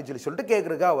பண்ணுங்க அப்படின்னு சொல்லிட்டு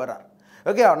கேட்கறதுக்காக வர்றார்.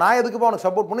 ஓகே, நான் எதுக்குப்பா உனக்கு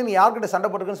சப்போர்ட் பண்ணி நீ யார்கிட்ட சண்டை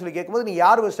போட்டுருக்குன்னு சொல்லி கேட்கும்போது நீ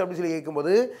யார் பெஸ்ட் அப்படின்னு சொல்லி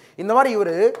கேட்கும்போது இந்த மாதிரி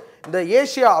இவர் இந்த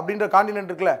ஏஷியா அப்படின்ற காண்டினென்ட்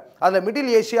இருக்குல்ல, அதில் மிடில்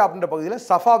ஏஷியா அப்படின்ற பகுதியில்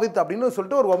சஃபாவித் அப்படின்னு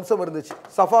சொல்லிட்டு ஒரு வம்சம் இருந்துச்சு.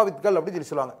 சஃபாவித்கள் அப்படின்னு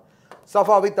சொல்லி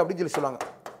சொல்லுவாங்க.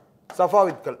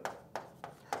 சஃபாவித்கள்.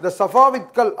 இந்த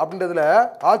சஃபாவித்கள் அப்படின்றதுல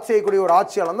ஆட்சி செய்யக்கூடிய ஒரு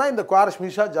ஆட்சியாளர் தான் இந்த குவாரஷ்மி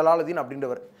ஷா ஜலாலுதீன்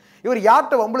அப்படின்றவர். இவர்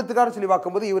யார்கிட்ட வம்பளுத்துக்காருன்னு சொல்லி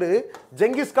பார்க்கும்போது இவர்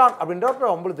ஜெங்கிஸ்கான்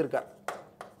அப்படின்றவர் வம்பளுத்திருக்கார்.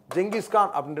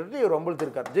 இவர்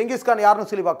வம்பளுத்திருக்கார். ஜெங்கிஸ்கான் யாருன்னு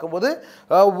சொல்லி பார்க்கும்போது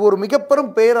ஒரு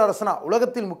மிகப்பெரும் பேரரசனா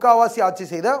உலகத்தில் முக்காவாசி ஆட்சி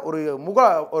செய்த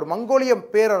ஒரு மங்கோலிய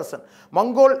பேரரசன்,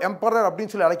 மங்கோல் எம்பரர்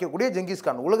அப்படின்னு சொல்லி அழைக்கக்கூடிய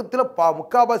ஜெங்கிஸ்கான். உலகத்தில்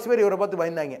முக்காவாசி பேர் இவரை பார்த்து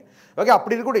பயந்தாங்க. ஓகே,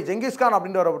 அப்படி இருக்கக்கூடிய ஜெங்கிஸ்கான்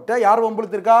அப்படின்றவரை விட்டு யார்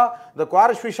வம்பளுத்திருக்கா? இந்த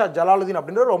குவாரஷ்மி ஷா ஜலாலுதீன்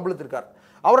அப்படின்றவர் வம்பளுத்திருக்கார்.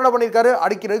 அவர் என்ன பண்ணியிருக்காரு?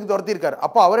 அடிக்கிறதுக்கு துரத்திருக்காரு.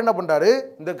 அப்போ அவர் என்ன பண்ணுறாரு?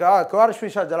 இந்த குவாரஷ்மி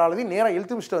ஷா ஜலாலுதீன் நேராக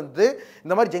இல்துமிஷ்ட வந்து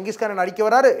இந்த மாதிரி ஜெங்கிஸ்கான் அடிக்க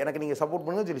வராரு, எனக்கு நீங்கள் சப்போர்ட்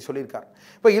பண்ணுங்கன்னு சொல்லியிருக்காரு.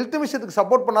 இப்போ இல்துமிஷ் இதுக்கு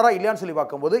சப்போர்ட் பண்ணாரா இல்லையான்னு சொல்லி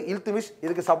பார்க்கும்போது இல்துமிஷ்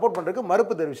இதுக்கு சப்போர்ட் பண்ணுறதுக்கு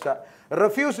மறுப்பு தெரிவிச்சிட்டார்.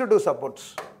 Refused to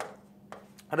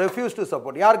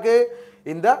support. யாருக்கு?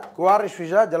 இந்த குவாரஷ்மி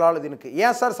ஷா ஜலாலுதீனுக்கு.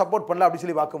 ஏன் சார் சப்போர்ட் பண்ணல அப்படின்னு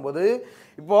சொல்லி பார்க்கும்போது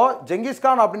இப்போ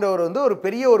ஜெங்கிஸ்கான் அப்படின்றவர் வந்து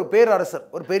ஒரு பேரரசர்,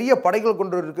 ஒரு பெரிய படைகள்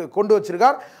கொண்டு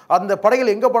வச்சிருக்கார். அந்த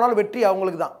படைகள் எங்கே போனாலும் வெற்றி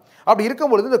அவங்களுக்கு தான். அப்படி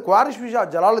இருக்கும்பொழுது இந்த குவாரஷ்மி ஷா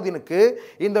ஜலாலுதீனுக்கு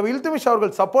இந்த இல்துமிஷ்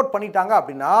அவர்கள் சப்போர்ட் பண்ணிட்டாங்க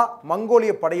அப்படின்னா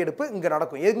மங்கோலிய படையெடுப்பு இங்கே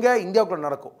நடக்கும். எங்கே? இந்தியாவுக்குள்ள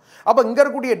நடக்கும். அப்போ இங்கே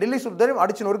இருக்கக்கூடிய டெல்லி சுல்தானையும்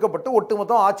அடிச்சு நொறுக்கப்பட்டு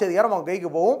ஒட்டுமொத்தம் ஆட்சி அதிகாரம் அவங்க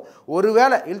கைக்கு போகும்.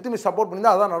 ஒருவேளை இல்துமிஷ் சப்போர்ட்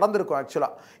பண்ணியிருந்தால் அதான் நடந்திருக்கும்.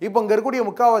 ஆக்சுவலாக இப்போ இங்கே இருக்கக்கூடிய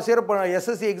முக்காவாசியர்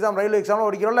SSC எக்ஸாம், ரயில்வே எக்ஸாம்லாம்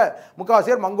படிக்கிறோம்ல,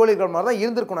 முக்காவாசியர் மங்கோலியர்கள் மாதிரி தான்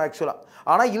இருந்திருக்கணும் ஆக்சுவலாக.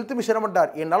 ஆனால் இல்துமிஷ் என்ன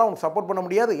பண்ணிட்டார்? என்னால் உனக்கு சப்போர்ட் பண்ண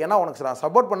முடியாது, ஏன்னா உனக்கு நான்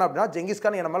சப்போர்ட் பண்ண அப்படின்னா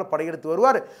ஜெங்கிஸ்கான் என்ன மேலே படையெடுத்து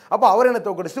வருவார். அப்போ அவர் என்ன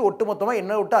தோக்கடிச்சு ஒட்டுமொத்தமாக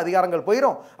என்ன விட்டு அதிகாரங்கள்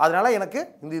போயிடும். அதனால எனக்கு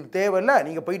இந்த தேவையில்லை,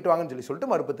 நீங்கள் போயிட்டு வாங்கன்னு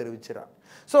சொல்லிட்டு மறுப்பு தெரிவிச்சிடார்.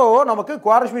 ஸோ நமக்கு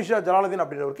குவாரஷ்மி ஷா ஜலாலுதீன்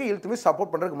அப்படின்றவருக்கு இல்துமிஷ்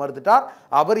சப்போர்ட் பண்ணுறதுக்கு மறுத்துட்டார்.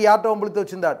 அவர் யார்கிட்ட வம்பளுத்து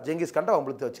வச்சிருந்தார்? ஜெங்கிஸ்கான்ட்ட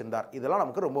வம்பளுத்து வச்சிருந்தார். இதெல்லாம்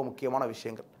நமக்கு ரொம்ப முக்கியமான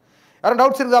விஷயங்கள். யாரும்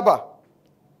டவுட்ஸ் இருக்குதாப்பா?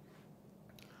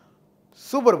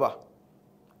 சூப்பர்பா.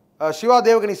 சிவா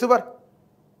தேவகனி சூப்பர்.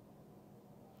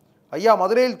 ஐயா,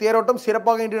 மதுரையில் தேரோட்டம்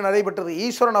சிறப்பாக இன்று நடைபெற்றது.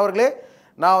 ஈஸ்வரன் அவர்களே,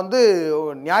 நான் வந்து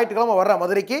ஞாயிற்றுக்கிழமை வர்றேன்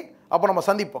மதுரைக்கு, அப்போ நம்ம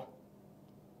சந்திப்போம்.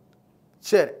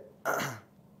 சரி,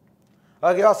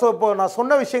 ஓகேவா. ஸோ இப்போ நான்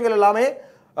சொன்ன விஷயங்கள் எல்லாமே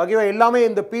ஓகேவா, எல்லாமே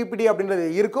இந்த பிபிடி அப்படின்றது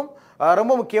இருக்கும்.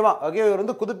 ரொம்ப முக்கியமாக ஓகே, இவர்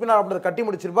வந்து குதுப்பினார் அப்படின்றத கட்டி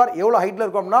முடிச்சிருப்பார். எவ்வளோ ஹைட்டில்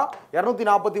இருக்கும் அப்படின்னா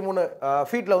 243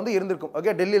 ஃபீட்டில் வந்து இருந்திருக்கும்.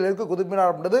 ஓகே, டெல்லியில் இருக்குது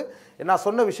குதுப்பினார் அப்படின்றது. நான்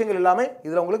சொன்ன விஷயங்கள் எல்லாமே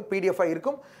இதில் உங்களுக்கு பிடிஎஃபாக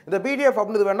இருக்கும். இந்த பிடிஎஃப்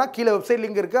அப்படின்றது வேணால் கீழே வெப்சைட்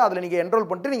லிங்க் இருக்குது, அதில் நீங்கள் என்ரோல்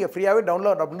பண்ணிட்டு நீங்கள் ஃப்ரீயாகவே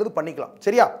டவுன்லோட் அப்படின்றது பண்ணிக்கலாம்.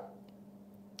 சரியா?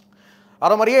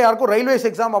 அது மாதிரியே யாருக்கும் ரயில்வேஸ்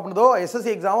எக்ஸாம் அப்படின்றதோ SSC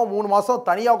எக்ஸாமோ 3 மாதம்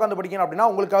தனியாக உட்காந்து படிக்கணும் அப்படின்னா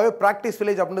உங்களுக்காகவே ப்ராக்டிஸ்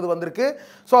வில்லேஜ் அப்படின்றது வந்திருக்கு.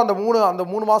 ஸோ அந்த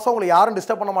 3 மாதம் உங்களை யாரும்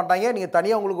டிஸ்டர்ப் பண்ண மாட்டாங்க. நீங்கள்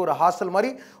தனியாக உங்களுக்கு ஒரு ஹாஸ்டல் மாதிரி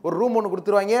ஒரு ரூம் ஒன்று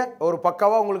கொடுத்துருவாங்க. ஒரு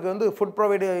பக்காவாக உங்களுக்கு வந்து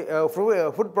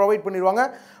ஃபுட் ப்ரொவைட் பண்ணிடுவாங்க.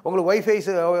 உங்களுக்கு வைஃபை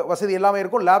வசதி எல்லாமே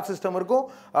இருக்கும், லேப் சிஸ்டம் இருக்கும்,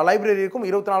 லைப்ரரி இருக்கும்,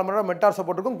 24 மணி நேரம் மென்டார்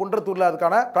சப்போர்ட் இருக்கும். குன்றத்தூரில்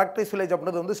அதுக்கான ப்ராக்டிஸ் வில்லேஜ்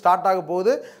அப்படின்றது வந்து ஸ்டார்ட் ஆக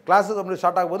போகுது, கிளாஸஸ் அப்படின்னு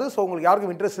ஸ்டார்ட் ஆக போகுது. ஸோ உங்களுக்கு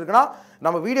யாருக்கும் இன்ட்ரெஸ்ட் இருக்குன்னா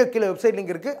நம்ம வீடியோ கீழே வெப்சைட்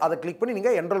லிங்க் இருக்குது, அதை கிளிக் பண்ணி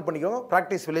நீங்கள் என்ரோல் பண்ணிக்கோங்க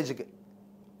ப்ராக்டிஸ் வில்லேஜுக்கு.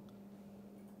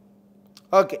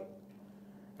 ஓகே,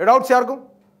 டவுட்ஸ் யாருக்கும்?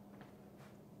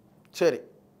 சரி,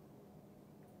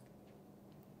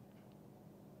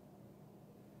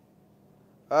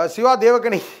 சிவா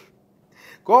தேவகனி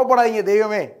கோவப்படாதீங்க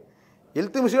தெய்வமே,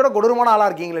 இல்துமிஷோட கொடூரமான ஆளாக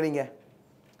இருக்கீங்களே நீங்கள்.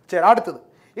 சரி, அடுத்தது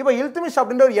இப்போ இல்துமிஷ்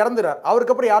அப்படின்றவர் இறந்துறார்.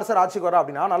 அவருக்கு அப்புறம் யார் சார் ஆட்சிக்கு வரா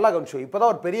அப்படின்னா நல்லா கவனிச்சோம். இப்போ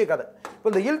தான் ஒரு பெரிய கதை. இப்போ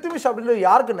இந்த இல்துமிஷ் அப்படின்றது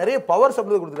யாருக்கு நிறைய பவர்ஸ்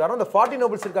அப்படின்றது கொடுத்துருக்காரு, அந்த 40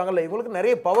 நோபல்ஸ் இருக்காங்கல்ல, இவங்களுக்கு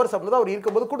நிறைய பவர்ஸ் அப்படின்றது அவர்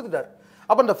இருக்கும்போது கொடுத்துட்டார்.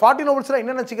 அப்போ இந்த 40 நோபல்ஸ்லாம்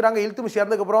என்ன நினச்சிக்கிறாங்க, இல்துமிஷ்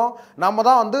இறந்ததுக்கப்புறம் நம்ம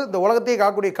தான் வந்து இந்த உலகத்தையே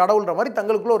காக்கக்கூடிய கடவுள்ன்ற மாதிரி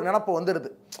தங்களுக்குள்ள ஒரு நினப்பு வந்துடுது.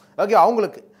 ஓகே,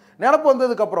 அவங்களுக்கு நினப்பு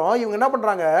வந்ததுக்கப்புறம் இவங்க என்ன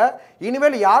பண்ணுறாங்க,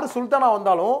 இனிமேல் யார் சுல்தானா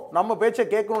வந்தாலும் நம்ம பேச்சை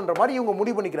கேட்கணுன்ற மாதிரி இவங்க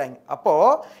முடிவு பண்ணிக்கிறாங்க.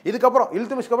 அப்போது இதுக்கப்புறம்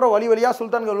இல்துமிஷ்க்கு அப்புறம் வழி வழியாக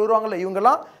சுல்தான்கள் வருவாங்கல்ல,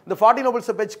 இவங்கெல்லாம் இந்த 40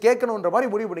 நோபல்ஸை பேச்சு கேட்கணுன்ற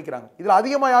மாதிரி முடிவு பண்ணிக்கிறாங்க. இதில்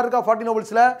அதிகமாக யார் இருக்கா 40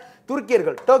 நோபல்ஸில்,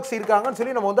 துருக்கியர்கள், டர்க்ஸ் இருக்காங்கன்னு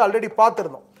சொல்லி நம்ம வந்து ஆல்ரெடி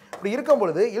பார்த்துருந்தோம். இப்படி இருக்கும்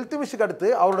பொழுது இல்துமிஷுக்கு அடுத்து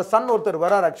அவரோட சன் ஒருத்தர்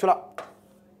வரார், ஆக்சுவலாக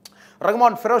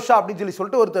ரஹ்மான் ஃபெரோஷா அப்படின்னு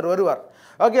சொல்லிட்டு ஒருத்தர் வருவார்.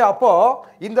 ஓகே, அப்போது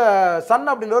இந்த சன்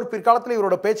அப்படின்றவர் பிற்காலத்தில்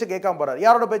இவரோட பேச்சை கேட்காம போகிறார்.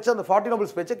 யாரோட பேச்சு, அந்த 40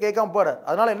 நோபல்ஸ் பேச்சை கேட்காம போகிறார்.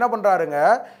 அதனால் என்ன பண்ணுறாருங்க,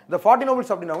 இந்த 40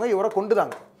 நோபல்ஸ் அப்படின்னவங்க இவரை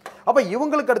கொண்டுதாங்க. அப்போ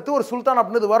இவங்களுக்கு அடுத்து ஒரு சுல்தான்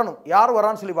அப்படின்றது வரணும். யார்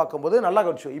வரான்னு சொல்லி பார்க்கும்போது நல்லா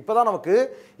கவனிச்சோம். இப்போ தான் நமக்கு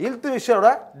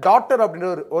இல்துமிஷோட டாக்டர்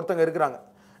அப்படின்ற ஒருத்தங்க இருக்கிறாங்க.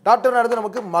 டாக்டர் அடுத்து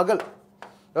நமக்கு மகள்.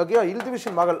 ஓகே,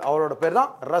 இல்துமிஷின் மகள், அவரோட பேர்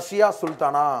தான் ரசியா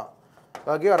சுல்தானா.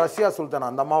 ஓகே, ரசியா சுல்தானா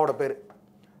அந்த அம்மாவோட பேர்,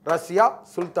 ரசியா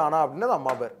சுல்தானா அப்படின்றது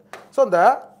அம்மா பேர். ஸோ இந்த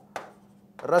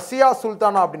ரசியா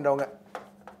சுல்தானா அப்படின்றவங்க,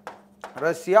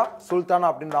 ரசியா சுல்தானா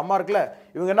அப்படின்ற அம்மா இருக்குல்ல,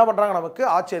 இவங்க என்ன பண்ணுறாங்க, நமக்கு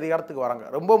ஆட்சி அதிகாரத்துக்கு வராங்க.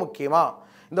 ரொம்ப முக்கியமாக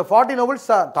இந்த 40 நோபல்ஸ்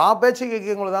தான் பேச்சு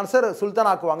கேட்கவங்களுக்கு தான் சார் சுல்தான்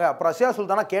ஆக்குவாங்க. அப்போ ரசியா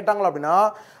சுல்தானா கேட்டாங்களா அப்படின்னா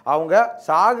அவங்க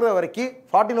சாகிற வரைக்கும்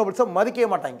 40 நோபல்ஸை மதிக்கவே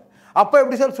மாட்டாங்க. அப்போ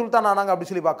எப்படி சார் சுல்தான் ஆனாங்க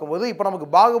அப்படின்னு சொல்லி பார்க்கும்போது, இப்போ நமக்கு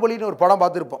பாகுபலின்னு ஒரு படம்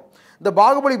பார்த்துருப்போம். இந்த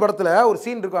பாகுபலி படத்தில் ஒரு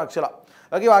சீன் இருக்கும் ஆக்சுவலாக.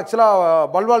 ஓகே, ஆக்சுவலாக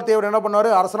பல்வால் தேவர் என்ன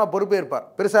பண்ணார், அரசனாக பொறுப்பேற்பார்,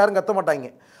 பெருசாக யாரும் கத்த மாட்டாங்க.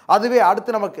 அதுவே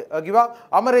அடுத்து நமக்கு ஓகேவா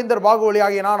அமரேந்தர் பாகுபலி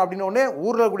ஆகிய நான் அப்படின்னு ஒன்று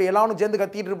ஊரில் கூடிய எல்லாரும் சேர்ந்து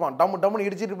கத்திட்டு இருப்பான், டம்முன்னு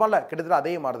இடிச்சிட்டு இருப்பான்ல, கிட்டத்தட்ட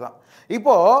அதே மாதிரி தான்.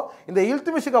 இப்போது இந்த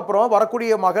இல்துமிஷுக்கு அப்புறம்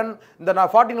வரக்கூடிய மகன் இந்த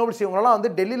 40 நோபல்ஸ் இவங்களெல்லாம்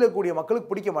வந்து டெல்லியில் கூடிய மக்களுக்கு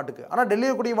பிடிக்க மாட்டுக்கு. ஆனால்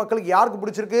டெல்லியில் கூடிய மக்களுக்கு யாருக்கு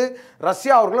பிடிச்சிருக்கு,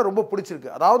 ரஷ்யா அவர்களை ரொம்ப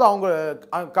பிடிச்சிருக்கு. அதாவது அவங்க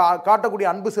காட்டக்கூடிய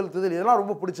அன்பு செலுத்துதல் இதெல்லாம்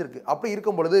ரொம்ப பிடிச்சிருக்கு. அப்படி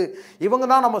இருக்கும் பொழுது இவங்க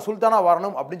தான் நம்ம சுல்தானா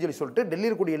வரணும் அப்படின்னு சொல்லிட்டு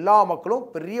டெல்லியில் கூடிய எல்லா மக்களும்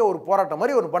பெரிய ஒரு போராட்டம்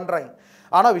மாதிரி ஒன்று பண்ணுறாங்க.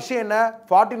 ஆனால் விஷயம் என்ன,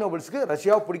 40 நோபல்ஸ்க்கு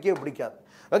ரஷ்யாவை பிடிக்கவே பிடிக்காது.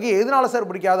 ஓகே, எதனால சார்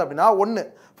பிடிக்காது அப்படின்னா, ஒன்று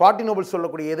 40 நோபல்ஸ்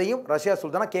சொல்லக்கூடிய எதையும் ரஷ்யா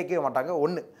சுல்தானா கேட்கவே மாட்டாங்க.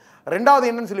 ஒன்று. ரெண்டாவது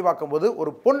என்னன்னு சொல்லி பார்க்கும்போது,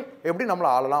 ஒரு பொன் எப்படி நம்மளை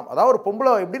ஆளலாம், அதாவது ஒரு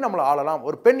பொம்பளை எப்படி நம்மளை ஆளலாம்,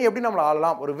 ஒரு பெண் எப்படி நம்மளை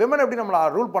ஆளலாம், ஒரு விமன் எப்படி நம்மளை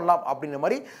ரூல் பண்ணலாம் அப்படின்ற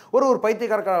மாதிரி ஒரு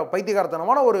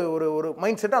பைத்தியகாரத்தனமான ஒரு ஒரு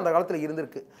மைண்ட் செட் அந்த காலத்தில்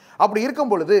இருந்திருக்கு. அப்படி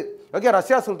இருக்கும் பொழுது ஓகே,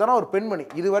 ரஷ்யா சுல்தானா ஒரு பெண்மணி.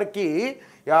 இது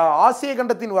வரைக்கும் ஆசிய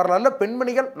கண்டத்தின் வரலாறுல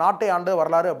பெண்மணிகள் நாட்டை ஆண்ட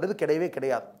வரலாறு அப்படின்றது கிடையவே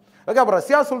கிடையாது. ஓகே, அப்போ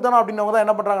ரஷ்யா சுல்தானா அப்படின்றவங்க தான்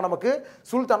என்ன பண்ணுறாங்க, நமக்கு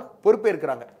சுல்தான்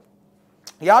பொறுப்பேற்கிறாங்க.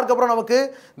 யாருக்கு அப்புறம், நமக்கு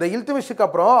இந்த இல்துமிஷுக்கு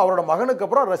அப்புறம் அவரோட மகனுக்கு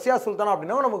அப்புறம் ரஷ்யா சுல்தானா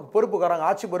அப்படின்னா நமக்கு பொறுப்புக்கு வராங்க,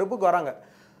 ஆட்சி பொறுப்புக்கு வராங்க.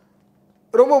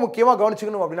 ரொம்ப முக்கியமாக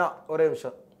கவனிச்சுக்கணும் அப்படின்னா ஒரே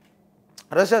விஷயம்,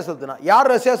 ரஷ்யா சுல்தானா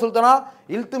யார், ரஷ்யா சுல்தானா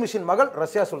இல்துமிஷின் மகள்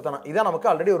ரஷ்யா சுல்தானா. இதான் நமக்கு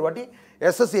ஆல்ரெடி ஒரு வாட்டி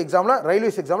SSC எக்ஸாமில்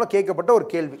ரயில்வேஸ் எக்ஸாமில் கேட்கப்பட்ட ஒரு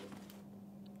கேள்வி.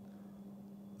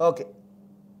 ஓகே,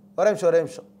 ஒரே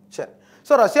நிமிஷம் சரி.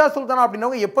 ஸோ ரஷ்யா சுல்தானா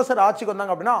அப்படின்னவங்க எப்போ சார் ஆட்சிக்கு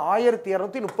வந்தாங்க அப்படின்னா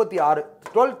 1236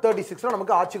 1236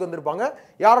 நமக்கு ஆட்சிக்கு வந்திருப்பாங்க.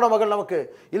 யாரோட மகள், நமக்கு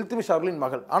இல்துமிஷ் அவர்களின்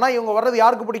மகள். ஆனால் இவங்க வர்றது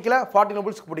யாருக்கு பிடிக்கல, 40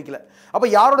 நோபல்ஸ்க்கு பிடிக்கல. அப்போ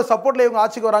யாரோட சப்போர்ட்டில் இவங்க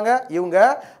ஆட்சிக்கு வராங்க, இவங்க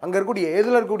அங்கே இருக்கக்கூடிய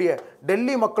எதில் இருக்கக்கூடிய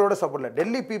டெல்லி மக்களோட சப்போர்ட்டில்,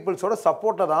 டெல்லி பீப்புள்ஸோட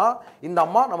சப்போர்ட்டில் தான் இந்த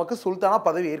அம்மா நமக்கு சுல்தானா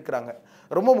பதவி ஏற்கிறாங்க.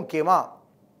 ரொம்ப முக்கியமாக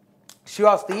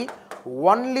ஷிவாஸ்தி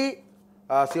only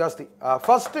ஷிவாஸ்தி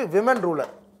first women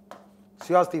ruler,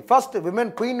 ஷிவாஸ்தி first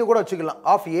women குயின்னு கூட வச்சுக்கலாம்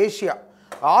ஆஃப் ஏஷியா,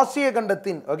 ஆசிய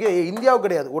கண்டத்தின். ஓகே, இந்தியாவுக்கு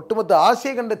கிடையாது, ஒட்டுமொத்த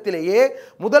ஆசிய கண்டத்திலேயே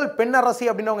முதல் பெண்ணரசி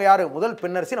அப்படின்னவங்க யாரு, முதல்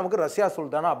பெண்ணரசி நமக்கு ரஷ்யா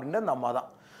சுல்தானா அப்படின்ற அந்த அம்மா தான்.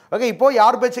 ஓகே, இப்போ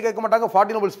யார் பேச்சு கேட்க மாட்டாங்க,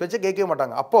 40 நோபல்ஸ் பேச்சு கேட்கவே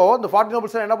மாட்டாங்க. அப்போது இந்த 40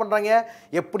 நோபல்ஸ் என்ன பண்ணுறாங்க,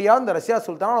 எப்படியாவது இந்த ரஷ்யா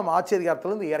சுல்தானா நம்ம ஆட்சி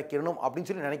அதிகாரத்திலேருந்து இறக்கிடணும் அப்படின்னு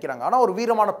சொல்லி நினைக்கிறாங்க. ஆனால் ஒரு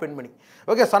வீரமான பெண்மணி,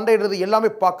 ஓகே, சண்டையிடுறது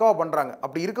எல்லாமே பக்காவாக பண்ணுறாங்க.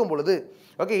 அப்படி இருக்கும் பொழுது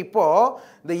ஓகே, இப்போது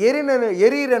இந்த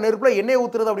எரியிற நெருப்பில் எண்ணெய்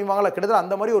ஊற்றுறது அப்படிம்பாங்களா, கிட்டத்தட்ட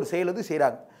அந்த மாதிரி ஒரு செயல் வந்து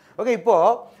செய்கிறாங்க. ஓகே,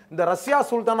 இப்போது இந்த ரஷ்யா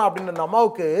சுல்தானா அப்படின்ற அந்த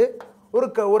அம்மாவுக்கு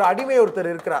ஒரு அடிமை ஒருத்தர்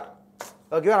இருக்கிறார்.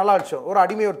 ஓகேவா, நல்லா விஷயம், ஒரு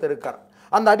அடிமை ஒருத்தர் இருக்கார்.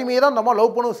 அந்த அடிமையை தான் அந்த அம்மா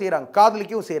லவ் பண்ணவும் செய்கிறாங்க,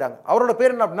 காதலிக்கவும் செய்கிறாங்க. அவரோட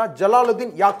பேர் என்ன அப்படின்னா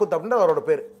ஜலாலுதீன் யாக்குத் அப்படின்றது அவரோட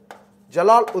பேர்.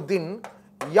 ஜலாலுதீன்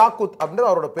யாக்குத் அப்படின்றது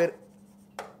அவரோட பேர்,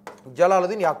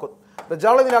 ஜலாலுதீன் யாக்குத். இந்த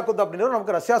ஜலாலுதீன் யாக்குத் அப்படின்றது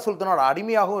நமக்கு ரஷ்யா சுல்தானோட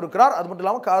அடிமையாகவும் இருக்கிறார், அது மட்டும்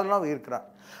இல்லாமல் காதலனாகவும் இருக்கிறார்.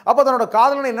 அப்போ தன்னோட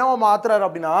காதலனை என்னவா மாற்றுறாரு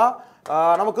அப்படின்னா,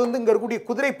 நமக்கு வந்து இங்கே இருக்கக்கூடிய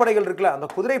குதிரைப்படைகள் இருக்குல்ல, அந்த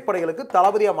குதிரைப்படைகளுக்கு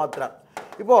தளபதியாக மாற்றுறார்.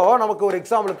 இப்போது நமக்கு ஒரு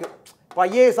எக்ஸாம்பிளுக்கு இப்போ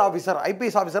IAS ஆஃபீஸர்,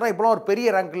 IPS ஆஃபீஸர்னால் இப்போலாம் ஒரு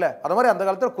பெரிய ரேங்க் இல்லை, அது மாதிரி அந்த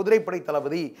காலத்தில் குதிரைப்படை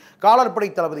தளபதி, காலாட்படை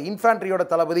தளபதி, இன்ஃபேண்ட்ரியோட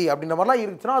தளபதி அப்படின்ற மாதிரிலாம்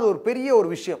இருந்துச்சுன்னா அது ஒரு பெரிய ஒரு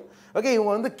விஷயம். ஓகே,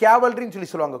 இவங்க வந்து கேவல்ரின்னு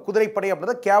சொல்லி சொல்லுவாங்க, குதிரைப்படை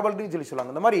அப்படின்னா கேவல்ரின்னு சொல்லி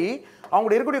சொல்லுவாங்க. இந்த மாதிரி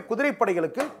அவங்களுடைய இருக்கக்கூடிய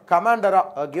குதிரைப்படைகளுக்கு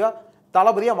கமாண்டராக ஓகேவா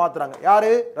தளபதியாக மாற்றுறாங்க.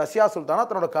 யார், ரஷ்யா சுல்தானா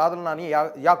தன்னோட காதலனானி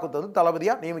யாக்குத்தை வந்து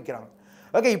தளபதியாக நியமிக்கிறாங்க.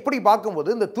 ஓகே, இப்படி பார்க்கும்போது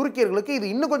இந்த துருக்கியர்களுக்கு இது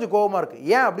இன்னும் கொஞ்சம் கோபமாக இருக்குது.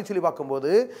 ஏன் அப்படின்னு சொல்லி பார்க்கும்போது,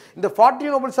 இந்த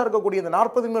 40 நோபல்ஸாக இருக்கக்கூடிய இந்த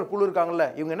 40 பேர் குழு இருக்காங்கல்ல,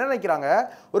 இவங்க என்ன நினைக்கிறாங்க,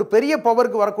 ஒரு பெரிய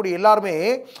பவருக்கு வரக்கூடிய எல்லாருமே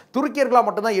துருக்கியர்களாக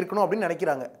மட்டும்தான் இருக்கணும் அப்படின்னு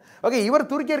நினைக்கிறாங்க. ஓகே, இவர்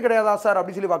துருக்கியர் கிடையாதா சார்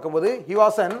அப்படின்னு சொல்லி பார்க்கும்போது, he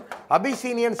was an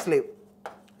Abyssinian slave.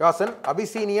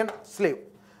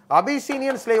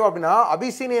 Abyssinian slave அப்படின்னா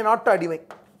அபிசீனிய நாட்டு அடிமை.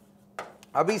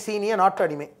 அபிசீனிய நாட்டு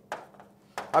அடிமை.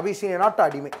 அபிசீனிய நாட்டு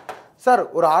அடிமை. சார்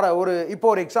ஒரு இப்போ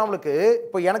ஒரு எக்ஸாம்பிளுக்கு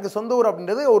இப்போ எனக்கு சொந்த ஊர்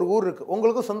அப்படின்றது ஒரு ஊர் இருக்குது,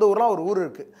 உங்களுக்கு சொந்த ஊர்லாம் ஒரு ஊர்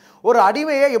இருக்குது. ஒரு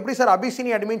அடிமையை எப்படி சார்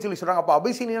அபிசீனிய அடிமைன்னு சொல்லி சொல்கிறாங்க? அப்போ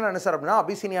அபிசீனியான்னு என்ன சார் அப்படின்னா,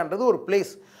 அபிசீனியான்றது ஒரு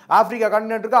பிளேஸ். ஆப்பிரிக்கா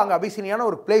கான்டினென்ட் இருக்குது, அங்கே அபிசீனியான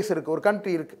ஒரு பிளேஸ் இருக்குது, ஒரு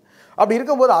கண்ட்ரி இருக்குது. அப்படி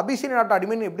இருக்கும்போது அபிசீனிய நாட்டு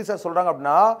அடிமைன்னு எப்படி சார் சொல்கிறாங்க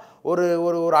அப்படின்னா, ஒரு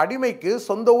ஒரு ஒரு அடிமைக்கு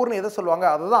சொந்த ஊர்னு எதை சொல்லுவாங்க,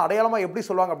 அதை தான் அடையாளமாக எப்படி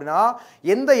சொல்லுவாங்க அப்படின்னா,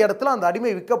 எந்த இடத்துல அந்த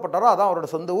அடிமை விற்கப்பட்டாரோ அதான் அவரோட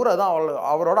சொந்த ஊர், அதுதான்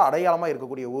அவரோட அடையாளமாக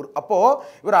இருக்கக்கூடிய ஊர். அப்போது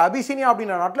இவர் அபிசீனியா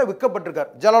அப்படின்ற நாட்டில்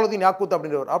விற்கப்பட்டிருக்கார், ஜலாலுதீன் யாக்கூத்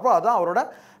அப்படின்றவர். அப்போ அதான் அவரோட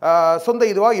சொந்த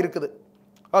இதுவாக இருக்குது.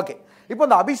 ஓகே, இப்போ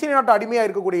இந்த அபிசீனியா நாட்டு அடிமையாக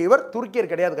இருக்கக்கூடிய இவர்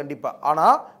துருக்கியர் கிடையாது கண்டிப்பாக.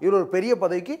 ஆனால் இவர் ஒரு பெரிய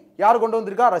பதவிக்கு யார் கொண்டு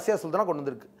வந்திருக்கா? ரஷ்யா சுல்தானா கொண்டு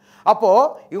வந்திருக்கு. அப்போது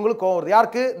இவங்களுக்கு கோவம் வருது.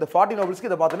 யாருக்கு? இந்த 40 நோபல்ஸ்க்கு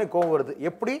இதை பார்த்தோன்னே கோவம் வருது.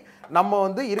 எப்படி நம்ம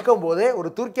வந்து இருக்கும்போதே ஒரு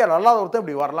துருக்கியார் அல்லாத ஒருத்தர்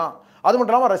இப்படி வரலாம், அது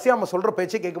மட்டும் இல்லாமல் ரஷ்யா நம்ம சொல்கிற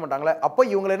பேச்சே கேட்க மாட்டாங்களே, அப்போ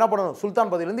இவங்களை என்ன பண்ணணும்? சுல்தான்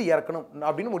பதவியிலேருந்து இறக்கணும்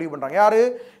அப்படின்னு முடிவு பண்ணுறாங்க. யார்?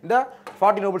 இந்த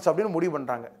 40 நோபல்ஸ் அப்படின்னு முடிவு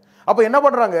பண்ணுறாங்க. அப்போ என்ன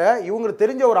பண்ணுறாங்க? இவங்களுக்கு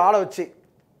தெரிஞ்ச ஒரு ஆளை வச்சு,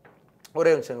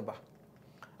 ஒரே நிமிஷங்கப்பா,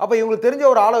 அப்போ இவங்களுக்கு தெரிஞ்ச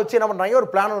ஒரு ஆளை வச்சு என்ன பண்ணுறாங்க? ஒரு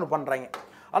பிளான் ஒன்று பண்ணுறாங்க.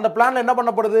 அந்த பிளானில் என்ன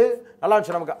பண்ணப்படுது? நல்லா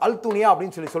இருந்துச்சு நமக்கு. அல்துனியா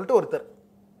அப்படின்னு சொல்லிட்டு ஒருத்தர்.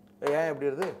 ஏன் எப்படி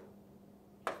வருது?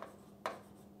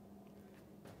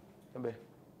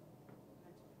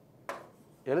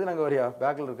 எழுதுனாங்க வரியா?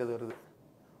 பேக்கில் இருக்கிறது வருது.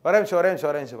 ஒரே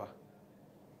நிமிஷம் வா.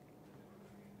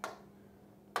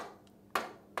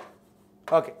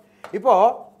 ஓகே, இப்போ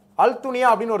அல்துனியா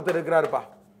அப்படின்னு ஒருத்தர் இருக்கிறாருப்பா.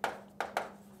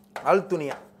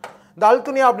 அல்துனியா. இந்த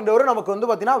அல்துனியா அப்படின்றவர் நமக்கு வந்து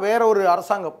பார்த்தீங்கன்னா வேற ஒரு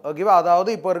அரசாங்கம். ஓகேவா? அதாவது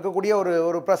இப்போ இருக்கக்கூடிய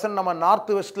ஒரு பிரசன்ட் நம்ம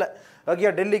நார்த் வெஸ்ட்டில்,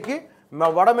 ஓகே, டெல்லிக்கு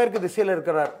வடமேற்கு திசையில்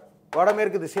இருக்கிறார்.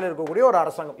 வடமேற்கு திசையில் இருக்கக்கூடிய ஒரு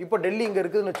அரசாங்கம். இப்போ டெல்லி இங்கே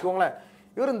இருக்குதுன்னு வச்சுக்கோங்களேன்,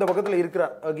 இவர் இந்த பக்கத்தில்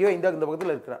இருக்கிறார். ஓகேவா? இந்த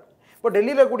பக்கத்தில் இருக்கிறார். இப்போ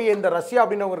டெல்லியில் இருக்கக்கூடிய இந்த ரஷ்யா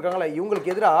அப்படின்னவங்க இருக்காங்களே,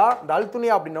 இவங்களுக்கு எதிராக இந்த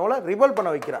அல்துனியா அப்படின்னவங்கள ரிபல் பண்ண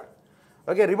வைக்கிறார்.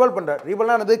 ஓகே, ரிபல் பண்ணுறார்.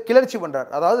 ரிபல்னா என்னது? கிளர்ச்சி பண்ணுறார்.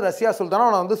 அதாவது ரஷ்யா சுல்தானா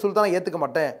அவனை வந்து சுல்தானை ஏற்றுக்க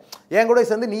மாட்டேன், என் கூட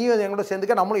சேர்ந்து நீயும் என் கூட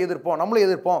சேர்ந்துக்க, நம்மளும்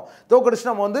எதிர்ப்போம், தோக்கடிச்சு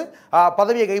நம்ம வந்து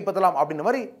பதவியை கைப்பற்றலாம் அப்படின்ற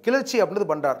மாதிரி கிளர்ச்சி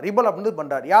அப்படின்றது பண்ணுறார். ரிபல் அப்படின்றது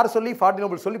பண்ணுறார். யார் சொல்லி? 40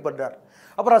 நோபல் சொல்லி பண்ணுறார்.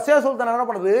 அப்போ ரஷ்யா சுல்தானா என்ன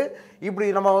பண்ணுது? இப்படி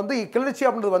நம்ம வந்து கிளர்ச்சி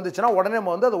அப்படின்றது வந்துச்சுன்னா உடனே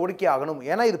நம்ம வந்து அதை ஒடுக்கி ஆகணும்,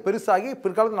 ஏன்னா இது பெருசாகி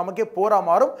பிற்காலத்தில் நமக்கே போரா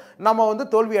மாறும், நம்ம வந்து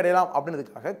தோல்வி அடையலாம்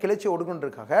அப்படின்றதுக்காக, கிளர்ச்சி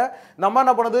ஒடுக்குன்றதுக்காக நம்ம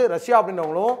என்ன பண்ணுது? ரஷ்யா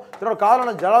அப்படின்றவங்களும் தன்னோட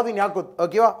காதலான ஜலாலுதீன் யாக்கூத்,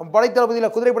 ஓகேவா,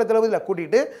 படைத்தளபதியில், குதிரைப்படை தளபதியில்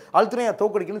கூட்டிட்டு அல்துனியா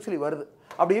தோக்கடிக்கணும்னு சொல்லி வருது.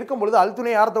 அப்படி இருக்கும்பொழுது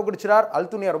அல்துனியா யாரை தோக்கடிச்சார்?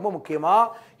 அல்துனியா ரொம்ப முக்கியமாக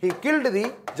ஹி கில்டு தி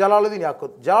ஜலாலுதீன்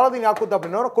யாக்கூத். ஜலாலுதீன் யாக்கூத்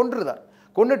அப்படின்றவரை கொன்றுதார்.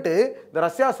 கொண்டுட்டு இந்த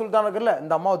ரஷ்யா சுல்தானகரில்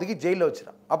இந்த அம்மாவதிக்கு ஜெயிலில்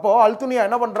வச்சிடான். அப்போது அல்துனியா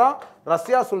என்ன பண்ணுறான்?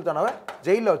 ரஷ்யா சுல்தானாவை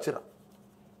ஜெயிலில் வச்சிடறான்.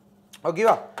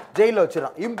 ஓகேவா? ஜெயிலில்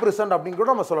வச்சிடறான். இம்ப்ரிசன்ட் அப்படின்னு கூட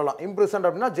நம்ம சொல்லலாம். இம்ப்ரிசன்ட்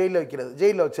அப்படின்னா ஜெயிலில் வைக்கிறது,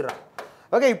 ஜெயிலில் வச்சிடறான்.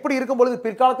 ஓகே, இப்படி இருக்கும்பொழுது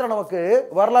பிற்காலத்தில் நமக்கு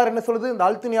வரலாறு என்ன சொல்லுது? இந்த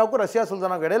அல்துனியாவுக்கும் ரஷ்யா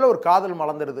சுல்தானாவுக்கு இடையில ஒரு காதல்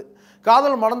மலர்ந்துருது.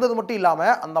 காதல் மலர்ந்தது மட்டும்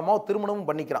இல்லாமல் அந்த அம்மாவை திருமணமும்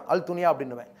பண்ணிக்கிறான் அல்துனியா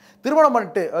அப்படின்னுவன். திருமணம்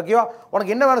பண்ணிட்டு, ஓகேவா,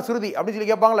 உனக்கு என்ன வேணும் சுருதி அப்படின்னு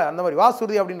சொல்லி கேட்பாங்களே, அந்த மாதிரி வா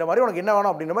சுருதி அப்படின்ற மாதிரி, உனக்கு என்ன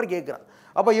வேணும் அப்படின்ற மாதிரி கேட்குறான்.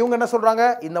 அப்போ இவங்க என்ன சொல்கிறாங்க?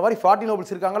 இந்த மாதிரி 40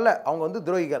 நோபல்ஸ் இருக்காங்கல்ல, அவங்க வந்து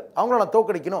துரோகிகள், அவங்கள நான்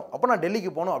தோக்கடிக்கணும், அப்போ நான்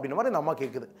டெல்லிக்கு போகணும் அப்படின்ற மாதிரி இந்த அம்மா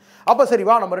கேட்குது. அப்போ சரி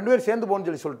வா நம்ம 2 பேரும் சேர்ந்து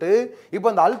போகணும்னு சொல்லிட்டு இப்போ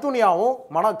இந்த அல்துனியாவும்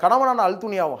கணவனான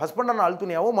அல்துனியாவும், ஹஸ்பண்டான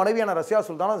அல்துனியாவும், மனைவியான ரஷ்யா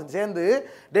சுல்தானும் சேர்ந்து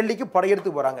டெல்லிக்கு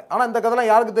படையெடுத்து போகிறாங்க. ஆனால் இந்த கதைலாம்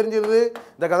யாருக்கு தெரிஞ்சிருது?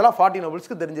 இந்த கதைலாம் 40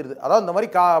 நோபல்ஸ்க்கு தெரிஞ்சிருது. அதாவது இந்த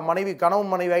மாதிரி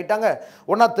கணவன் மனைவி ஆயிட்டாங்க,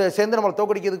 ஒன்றா சேர்ந்து நம்மளை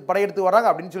தோக்கடிக்கிறதுக்கு படையெடுத்து வராங்க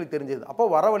அப்படின்னு சொல்லி தெரிஞ்சிருது. அப்போ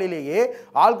வர வழியிலேயே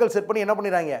ஆட்கள் செட் பண்ணி என்ன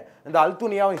பண்ணிடுறாங்க? இந்த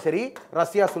அல்துனியாவும் சரி,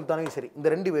 ரஷ்யா சுல்தானையும் சரி, இந்த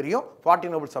 2 பேரையும் 40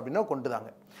 நோபல்ஸ் அப்படின்னு கொண்டுதாங்க.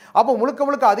 அப்போ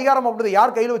முழுக்க அதிகாரம் அப்படின்றது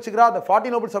யார் கையில் வச்சுக்கிறா? அந்த 40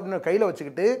 நோபல்ஸ் அப்படின்னு கையில்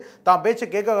வச்சுக்கிட்டு தான் பேச்சை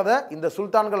கேட்காத இந்த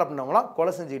சுல்தான்கள் அப்படின்னவங்களாம்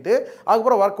கொலை செஞ்சுட்டு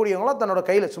அதுக்கப்புறம் வரக்கூடியவங்களாம் தன்னோட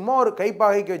கையில் சும்மா ஒரு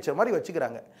கைப்பாகைக்கு வச்ச மாதிரி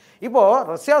வச்சுக்கிறாங்க. இப்போ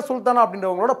ரஷ்யா சுல்தானா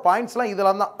அப்படின்றவங்களோட பாயிண்ட்ஸ்லாம்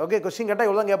இதெல்லாம் தான். ஓகே, கொஸ்டின் கேட்டால்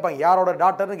இவ்வளோ தான் கேட்பாங்க. யாரோட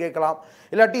டாக்டர்னு கேட்கலாம்,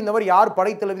 இல்லாட்டி இந்த மாதிரி யார்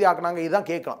படைத்தளபதி ஆக்குனாங்க இதுதான்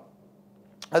கேட்கலாம்.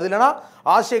 அது இல்லைனா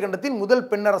ஆசிய கண்டத்தின் முதல்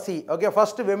பெண்ணரசி, ஓகே,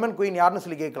 ஃபர்ஸ்ட் விமன் குயின் யாருன்னு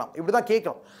சொல்லி கேட்கலாம். இப்படி தான்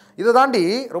கேட்கலாம். இதை தாண்டி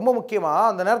ரொம்ப முக்கியமாக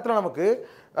அந்த நேரத்தில் நமக்கு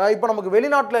இப்போ நமக்கு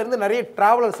வெளிநாட்டில் இருந்து நிறைய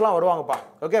ட்ராவலர்ஸ்லாம் வருவாங்கப்பா.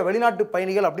 ஓகே, வெளிநாட்டு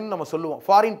பயணிகள் அப்படின்னு நம்ம சொல்லுவோம்,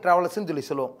 ஃபாரின் ட்ராவலர்ஸ்ன்னு சொல்லி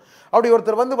சொல்லுவோம். அப்படி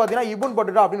ஒருத்தர் வந்து பார்த்தீங்கன்னா இபுன்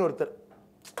பட்டுடா அப்படின்னு ஒருத்தர்.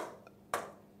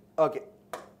 ஓகே,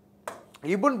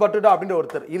 இபுன் பட்டுடா அப்படின்ற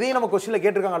ஒருத்தர், இதையும் நம்ம கொஸ்டினில்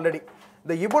கேட்டிருக்காங்க ஆல்ரெடி.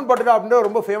 இந்த இபுன் பட்டுடா அப்படின்ற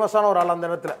ரொம்ப ஃபேமஸான ஒரு ஆள் அந்த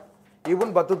நேரத்தில்,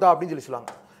 இபுன் பத்துதா அப்படின்னு சொல்லி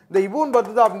சொல்லுவாங்க. இந்த இபுன்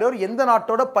பத்துதா அப்படின்றவர் எந்த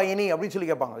நாட்டோட பயணி அப்படின்னு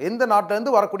சொல்லி கேட்பாங்க. எந்த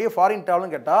நாட்டிலேருந்து வரக்கூடிய ஃபாரின்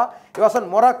ட்ராவல்னு கேட்டால் இவாசன்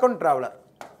மொராக்கோன் ட்ராவலர்.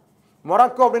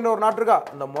 மொராக்கோ அப்படின்ற ஒரு நாட்டு இருக்கா,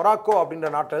 அந்த மொராக்கோ அப்படின்ற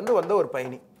நாட்டிலேருந்து வந்த ஒரு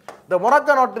பயணி. இந்த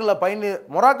மொராக்கோ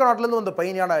நாட்டிலிருந்து வந்த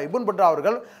பயணியான இப்னு பட்டூட்டா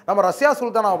அவர்கள் நம்ம ரஷ்யா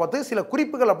சுல்தானாவை பார்த்து சில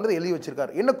குறிப்புகள் அப்படின்னு எழுதி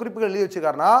வச்சிருக்காரு. என்ன குறிப்புகள் எழுதி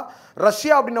வச்சிருக்காருன்னா,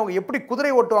 ரஷ்யா அப்படின்னு அவங்க எப்படி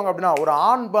குதிரை ஓட்டுவாங்க அப்படின்னா,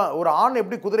 ஒரு ஆண்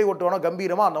எப்படி குதிரை ஓட்டுவானோ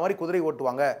கம்பீரமா அந்த மாதிரி குதிரை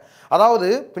ஓட்டுவாங்க. அதாவது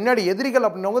பின்னாடி எதிரிகள்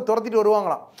அப்படின்னவங்க துரத்திட்டு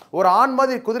வருவாங்களாம். ஒரு ஆண்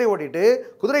மாதிரி குதிரை ஓட்டிட்டு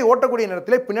குதிரை ஓட்டக்கூடிய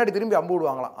நேரத்தில் பின்னாடி திரும்பி அம்பு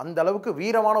விடுவாங்களாம். அந்த அளவுக்கு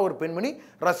வீரமான ஒரு பெண்மணி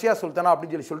ரஷ்யா சுல்தானா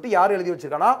அப்படின்னு சொல்லிட்டு யார் எழுதி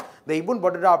வச்சிருக்கானா, இந்த இப்னு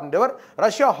பட்டூட்டா அப்படின்றவர்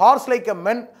Russia hours like a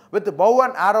men with bow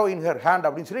and arrow in her hand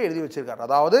அப்படின்னு சொல்லி எழுதி வச்சிருக்கார்.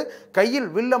 அதாவது கையில்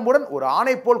வில்லம்புடன் ஒரு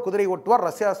ஆணை போல் குதிரை ஓட்டுவார்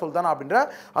ரஷ்யா சுல்தானா அப்படின்ற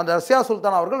அந்த ரஷ்யா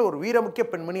சுல்தானா அவர்கள் ஒரு வீரமுக்கிய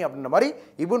பெண்மணி அப்படின்ற மாதிரி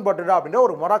இப்னு பட்டூட்டா அப்படின்ற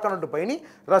ஒரு மொராக்கோ நாட்டு பயணி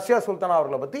ரஷ்யா சுல்தானா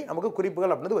அவர்களை பற்றி நமக்கு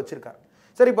குறிப்புகள் அப்படின்னு வச்சிருக்காரு.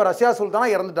 சரி, இப்போ ரஷ்யா சுல்தானா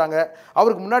இறந்துட்டாங்க,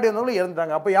 அவருக்கு முன்னாடி வந்தவங்களும்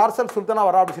இறந்துட்டாங்க. அப்போ யார் சார் சுல்தானா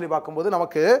வரா அப்படின்னு சொல்லி பார்க்கும்போது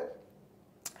நமக்கு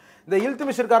இந்த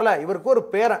இல்துமிஷ் இருக்கார்ல, இவருக்கு ஒரு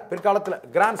பேரன் பிற்காலத்தில்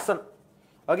கிராண்ட் சன்.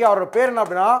 ஓகே, அவரோட பேர் என்ன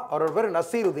அப்படின்னா, அவரோட பேர்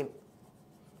நசீருதீன்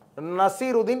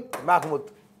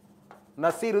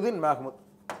மஹ்மூத்.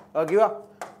 ஓகேவா,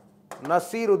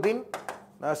 நசீருதீன்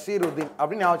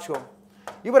அப்படின்னு ஞாபகம்.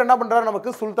 இவர் என்ன பண்றாரு, நமக்கு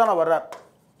சுல்தானா வர்றார்.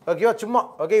 ஓகேவா, சும்மா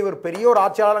ஓகே, இவர் பெரிய ஒரு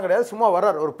ஆட்சியாளரும் கிடையாது, சும்மா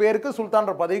வர்றார். ஒரு பேருக்கு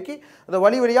சுல்தான்ற பதவிக்கு அந்த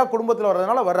வழியாக குடும்பத்தில்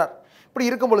வர்றதுனால வர்றார். இப்படி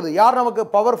இருக்கும் பொழுது யார் நமக்கு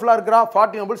பவர்ஃபுல்லாக இருக்கிறா,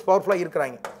 40 நோபல்ஸ் பவர்ஃபுல்லாக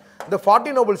இருக்கிறாங்க. இந்த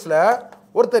 40 நோபல்ஸில்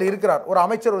ஒருத்தர் இருக்கிறார், ஒரு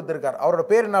அமைச்சர் ஒருத்தர் இருக்கார். அவரோட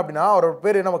பேர் என்ன அப்படின்னா, அவரோட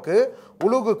பேர் நமக்கு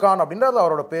உலுகு கான் அப்படின்றது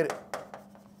அவரோட பேர்.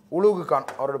 உலுகு கான்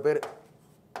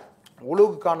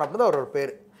அப்படின்றது அவரோட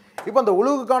பேர். இப்போ அந்த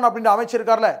உலுகு கான் அப்படின்ற அமைச்சர்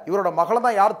இருக்கார்ல, இவரோட மகளை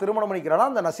தான் யார் திருமணம் பண்ணிக்கிறாரா,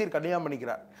 அந்த நசீர் கல்யாணம்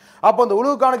பண்ணிக்கிறார். அப்போ அந்த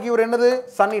உலுகு கானுக்கு இவர் என்னது,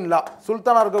 சன் இன் லா,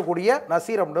 சுல்தானா இருக்கக்கூடிய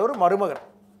நசீர் அப்படின்ற ஒரு மருமகன்.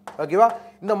 ஓகேவா,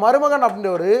 இந்த மருமகன்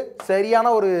அப்படின்ற ஒரு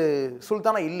சரியான ஒரு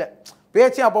சுல்தானா இல்லை,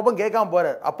 பேச்சையும் அப்பப்போ கேட்காம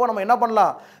போறார். அப்போ நம்ம என்ன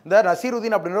பண்ணலாம், இந்த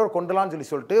நசீருதீன் அப்படின்றவர்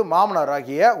கொண்டலாம்னு சொல்லிட்டு மாமனார்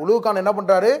ஆகிய உலுகு கான் என்ன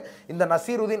பண்றாரு, இந்த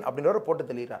நசீருதீன் அப்படின்றவர் போட்டு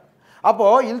தெளிகிறார். அப்போ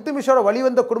இல்துமிஷோட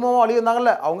வழிவந்த குடும்பமும் வழி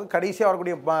வந்தாங்கல்ல, அவங்க கடைசியாக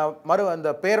வரக்கூடிய அந்த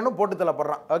பேரனும் போட்டு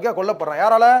தள்ளப்படுறான். ஓகே, கொல்லப்படுறான்.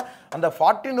 யாரால, அந்த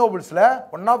 40 நோபல்ஸில்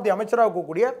ஒன் ஆஃப் தி அமைச்சராக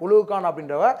இருக்கக்கூடிய உலுகு கான்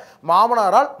அப்படின்றவர்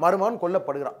மாமனாரால் மருமகன்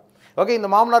கொல்லப்படுகிறான். ஓகே, இந்த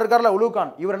மாமனார் இருக்கார்ல உலுகு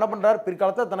கான், இவர் என்ன பண்றார்,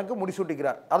 பிற்காலத்தில் தனக்கு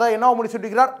முடிசூட்டிக்கிறார். அதான் என்ன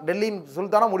முடிசூட்டிக்கிறார், டெல்லி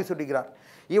சுல்தானா முடிசூட்டிக்கிறார்.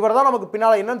 இவர் தான் நமக்கு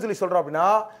பின்னால் என்னன்னு சொல்லி சொல்கிறோம் அப்படின்னா,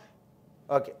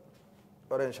 ஓகே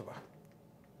ஒரு நிமிஷம்,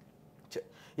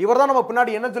 இவர் தான் நம்ம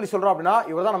பின்னாடி என்ன சொல்லி சொல்கிறோம் அப்படின்னா,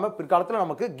 இவர் தான் நம்ம பிற்காலத்தில்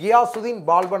நமக்கு கியாசுதீன்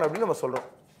பால்பன் அப்படின்னு நம்ம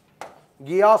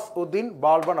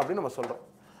சொல்கிறோம்.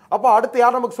 அப்போ அடுத்து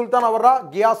யார் நமக்கு சுல்தானா வர்றா,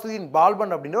 கியாசுதீன்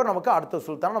பால்பன் அப்படின்றவர் நமக்கு அடுத்த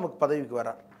சுல்தானா நமக்கு பதவிக்கு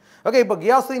வர்றார். ஓகே, இப்போ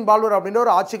கியாசுதீன் பால்பன் அப்படின்ற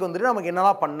ஒரு ஆட்சிக்கு வந்துட்டு நமக்கு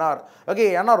என்னெல்லாம் பண்ணார். ஓகே,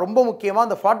 ஏன்னா ரொம்ப முக்கியமாக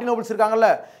இந்த 40 நோபல்ஸ் இருக்காங்கல்ல,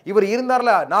 இவர்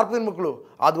இருந்தார்ல 40 முக்குழு,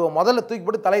 அது முதல்ல தூக்கி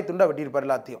போட்டு தலையை துண்டா வெட்டியிருப்பார்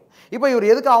எல்லாத்தையும். இப்போ இவர்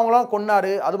எதுக்கு அவங்களாம்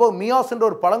கொன்னாரு, அதுபோக மியாஸ்ன்ற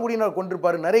ஒரு பழங்குடியினர்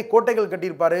கொண்டிருப்பார், நிறைய கோட்டைகள்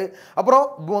கட்டியிருப்பார், அப்புறம்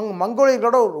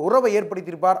மங்கோலியர்களோட ஒரு உறவை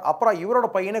ஏற்படுத்தியிருப்பார், அப்புறம் இவரோட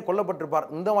பையனே கொல்லப்பட்டிருப்பார்.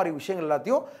 இந்த மாதிரி விஷயங்கள்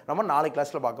எல்லாத்தையும் நம்ம நாளைக்கு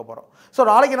கிளாஸில் பார்க்க போகிறோம். ஸோ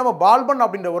நாளைக்கு நம்ம பால்பன்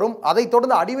அப்படின்றவரும் அதை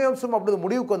தொடர்ந்து அடிமை வம்சம் அப்படிது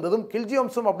முடிவுக்கு வந்ததும் கில்ஜி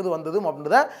வம்சம் அப்படிது வந்ததும்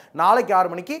அப்படின்றத நாளைக்கு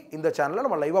 6 மணிக்கு இந்த சேனலில்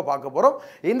நம்ம லைவாக பார்க்க போகிறோம்.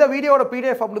 இந்த வீடியோட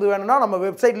பிடிஎஃப் அப்படிது வேணும்னா நம்ம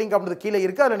வெப்சைட் லிங்க் அப்படிது கீழே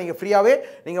இருக்குது, அதில் நீங்கள் ஃப்ரீயாகவே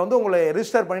நீங்கள் வந்து உங்களை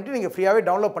ரிஜிஸ்டர் பண்ணிவிட்டு நீங்கள் ஃப்ரீயாகவே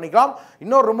டவுன்லோட் பண்ணிக்கலாம்.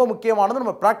 இன்னொரு ரொம்ப முக்கியமானது,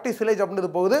 நம்ம ப்ராக்டிஸ் வில்லேஜ் அப்படின்றது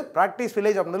போகுது. ப்ராக்டிஸ்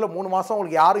வில்லேஜ் அப்படின்றதுல 3 மாதம்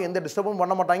உங்களுக்கு யாரும் எந்த டிஸ்டர்பும்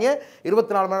பண்ண மாட்டாங்க.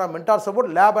 24 மணி நேரம் mentor support,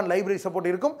 lab and library support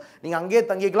இருக்கும். நீங்கள் அங்கேயே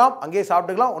தங்கிக்கலாம், அங்கேயே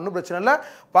சாப்பிட்டுக்கலாம், ஒன்றும் பிரச்சனை இல்லை.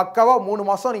 பக்காவாக 3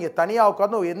 மாதம் நீங்கள் தனியாக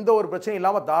உட்காந்து எந்த ஒரு பிரச்சனையும்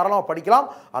இல்லாமல் தாராளமாக படிக்கலாம்.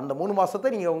 அந்த 3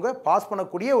 மாதத்தை நீங்கள் உங்கள் பாஸ்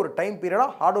பண்ணக்கூடிய ஒரு டைம்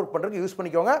பீரியடாக ஹார்ட் ஒர்க் பண்ணுறதுக்கு யூஸ்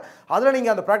பண்ணிக்கோங்க. அதில்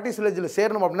நீங்கள் அந்த ப்ராக்டிஸ் வில்லேஜில்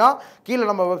சேரணும் அப்படின்னா கீழே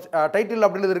நம்ம டைட்டில்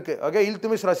அப்படின்றது இருக்குது. Okay,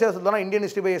 Iltutmish Russia Sultana Indian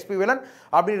history by SP Velan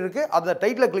அப்படின்னு இருக்குது. அந்த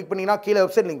டைட்டில் கிளிக் பண்ணிங்கன்னா கீழே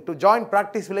website link to join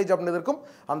practice village அப்படின்றது இருக்கும்.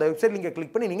 அந்த வெப்சைட் லிங்கை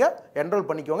கிளிக் பண்ணி நீங்கள் என்ரோல்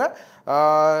பண்ணிக்கோங்க,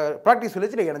 ப்ராக்டிஸ்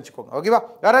வில்லேஜில் இணைச்சிக்கோங்க. ஓகேவா,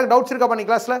 யாராவது டவுட்ஸ் இருக்கா பண்ணி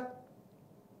கிளாஸில்?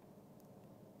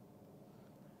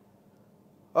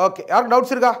 ஓகே, யாருக்கு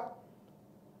டவுட்ஸ் இருக்கா?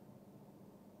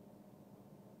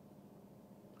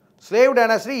 ஸ்லேவ்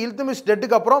டைனாஸ்டி இல்துமிஷ்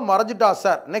டெட்டுக்கு அப்புறம் மறைஞ்சிட்டா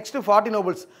சார். நெக்ஸ்ட் 40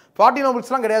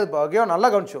 நோபல்ஸ்லாம் கிடையாதுப்பா. ஓகேவா, நல்லா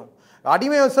கவனிச்சோம்.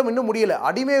 அடிமை வம்சம் இன்னும் முடியல.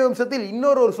 அடிமை வம்சத்தில்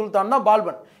இன்னொரு சுல்தான் தான்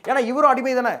பால்பன். ஏன்னா இவரும்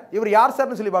அடிமை தானே. இவர் யார்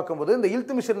சார்னு சொல்லி பார்க்கும்போது இந்த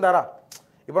இல்துமிஷ் இருந்தாரா,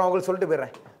 இப்போ நான் உங்களுக்கு சொல்லிட்டு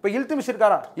போயிடுறேன். இப்போ இல்துமிஷ்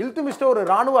இருக்காரா, இல்துமிஷ்ட ஒரு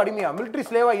ராணுவ அடிமையா மிலிட்ரி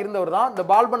ஸ்லேவா இருந்தவர் தான் இந்த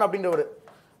பால்பன் அப்படின்றவர்.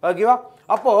 ஓகேவா,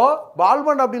 அப்போ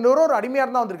பால்பன் அப்படின்றவர் ஒரு அடிமையாக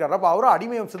இருந்தால் வந்திருக்காரு. அப்போ அவரும்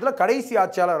அடிமை வம்சத்தில் கடைசி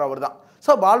ஆட்சியாளர் அவர் தான்.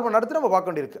 ஸோ பால்பன் அடுத்து நம்ம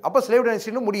பார்க்க வேண்டியிருக்கு. அப்போ ஸ்லேவ்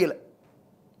டைனஸ்டி இன்னும் முடியலை.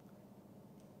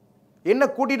 என்ன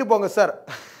கூட்டிட்டு போங்க சார்.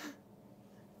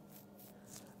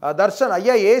 தர்ஷன்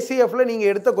ஐயா, ஏசிஎஃப்ல நீங்க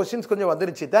எடுத்த கொஸ்டின்ஸ் கொஞ்சம்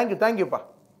வந்துருச்சு. தேங்க்யூப்பா.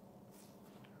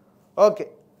 ஓகே,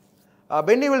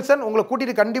 பென்னி வில்சன் உங்களை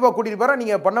கூட்டிட்டு கண்டிப்பாக கூட்டிட்டு போகிறேன்.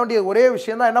 நீங்கள் பண்ண வேண்டிய ஒரே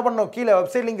விஷயம் தான், என்ன பண்ணணும், கீழே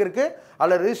வெப்சைட் லிங்க் இருக்குது,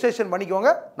 அதில் ரெஜிஸ்ட்ரேஷன்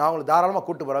பண்ணிக்கோங்க. நான் உங்களுக்கு தாராளமாக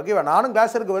கூட்டு போகிறேன். ஓகேவா, நானும்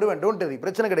கிளாஸருக்கு வருவேன், டோன்ட் வரி,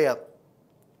 பிரச்சனை கிடையாது.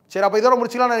 சரி, அப்போ இதோட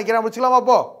முடிச்சுக்கலாம்னு நினைக்கிறேன். முடிச்சுக்கலாமா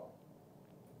அப்போ?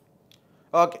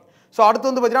 ஓகே, ஸோ அடுத்து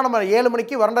வந்து பார்த்தீங்கன்னா நம்ம 7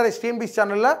 மணிக்கு வரண்டா டிஎன்பிஎஸ்சி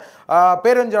சேனலில்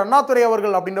பேரறிஞர் அண்ணாதுரை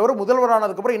அவர்கள் அப்படின்றவர்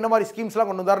முதல்வரானதுக்கப்புறம் இந்த மாதிரி ஸ்கீம்ஸ்லாம்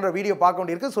கொண்டு வந்தாருன்ற வீடியோ பார்க்க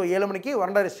வேண்டியிருக்கு. ஸோ 7 மணிக்கு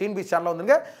வரண்டா டிஎன்பிஎஸ்சி சேனலில்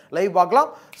வந்துங்க லைவ்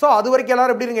பார்க்கலாம். ஸோ அது வரைக்கும்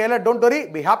எல்லாரும் எப்படி இருங்க, எல்லாம் டோன்ட் வரி,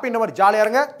 பி ஹாப்பி, இந்த மாதிரி ஜாலியாக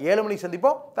இருங்க. 7 மணிக்கு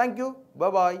சந்திப்போம். தேங்க்யூ,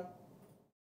 பாய்.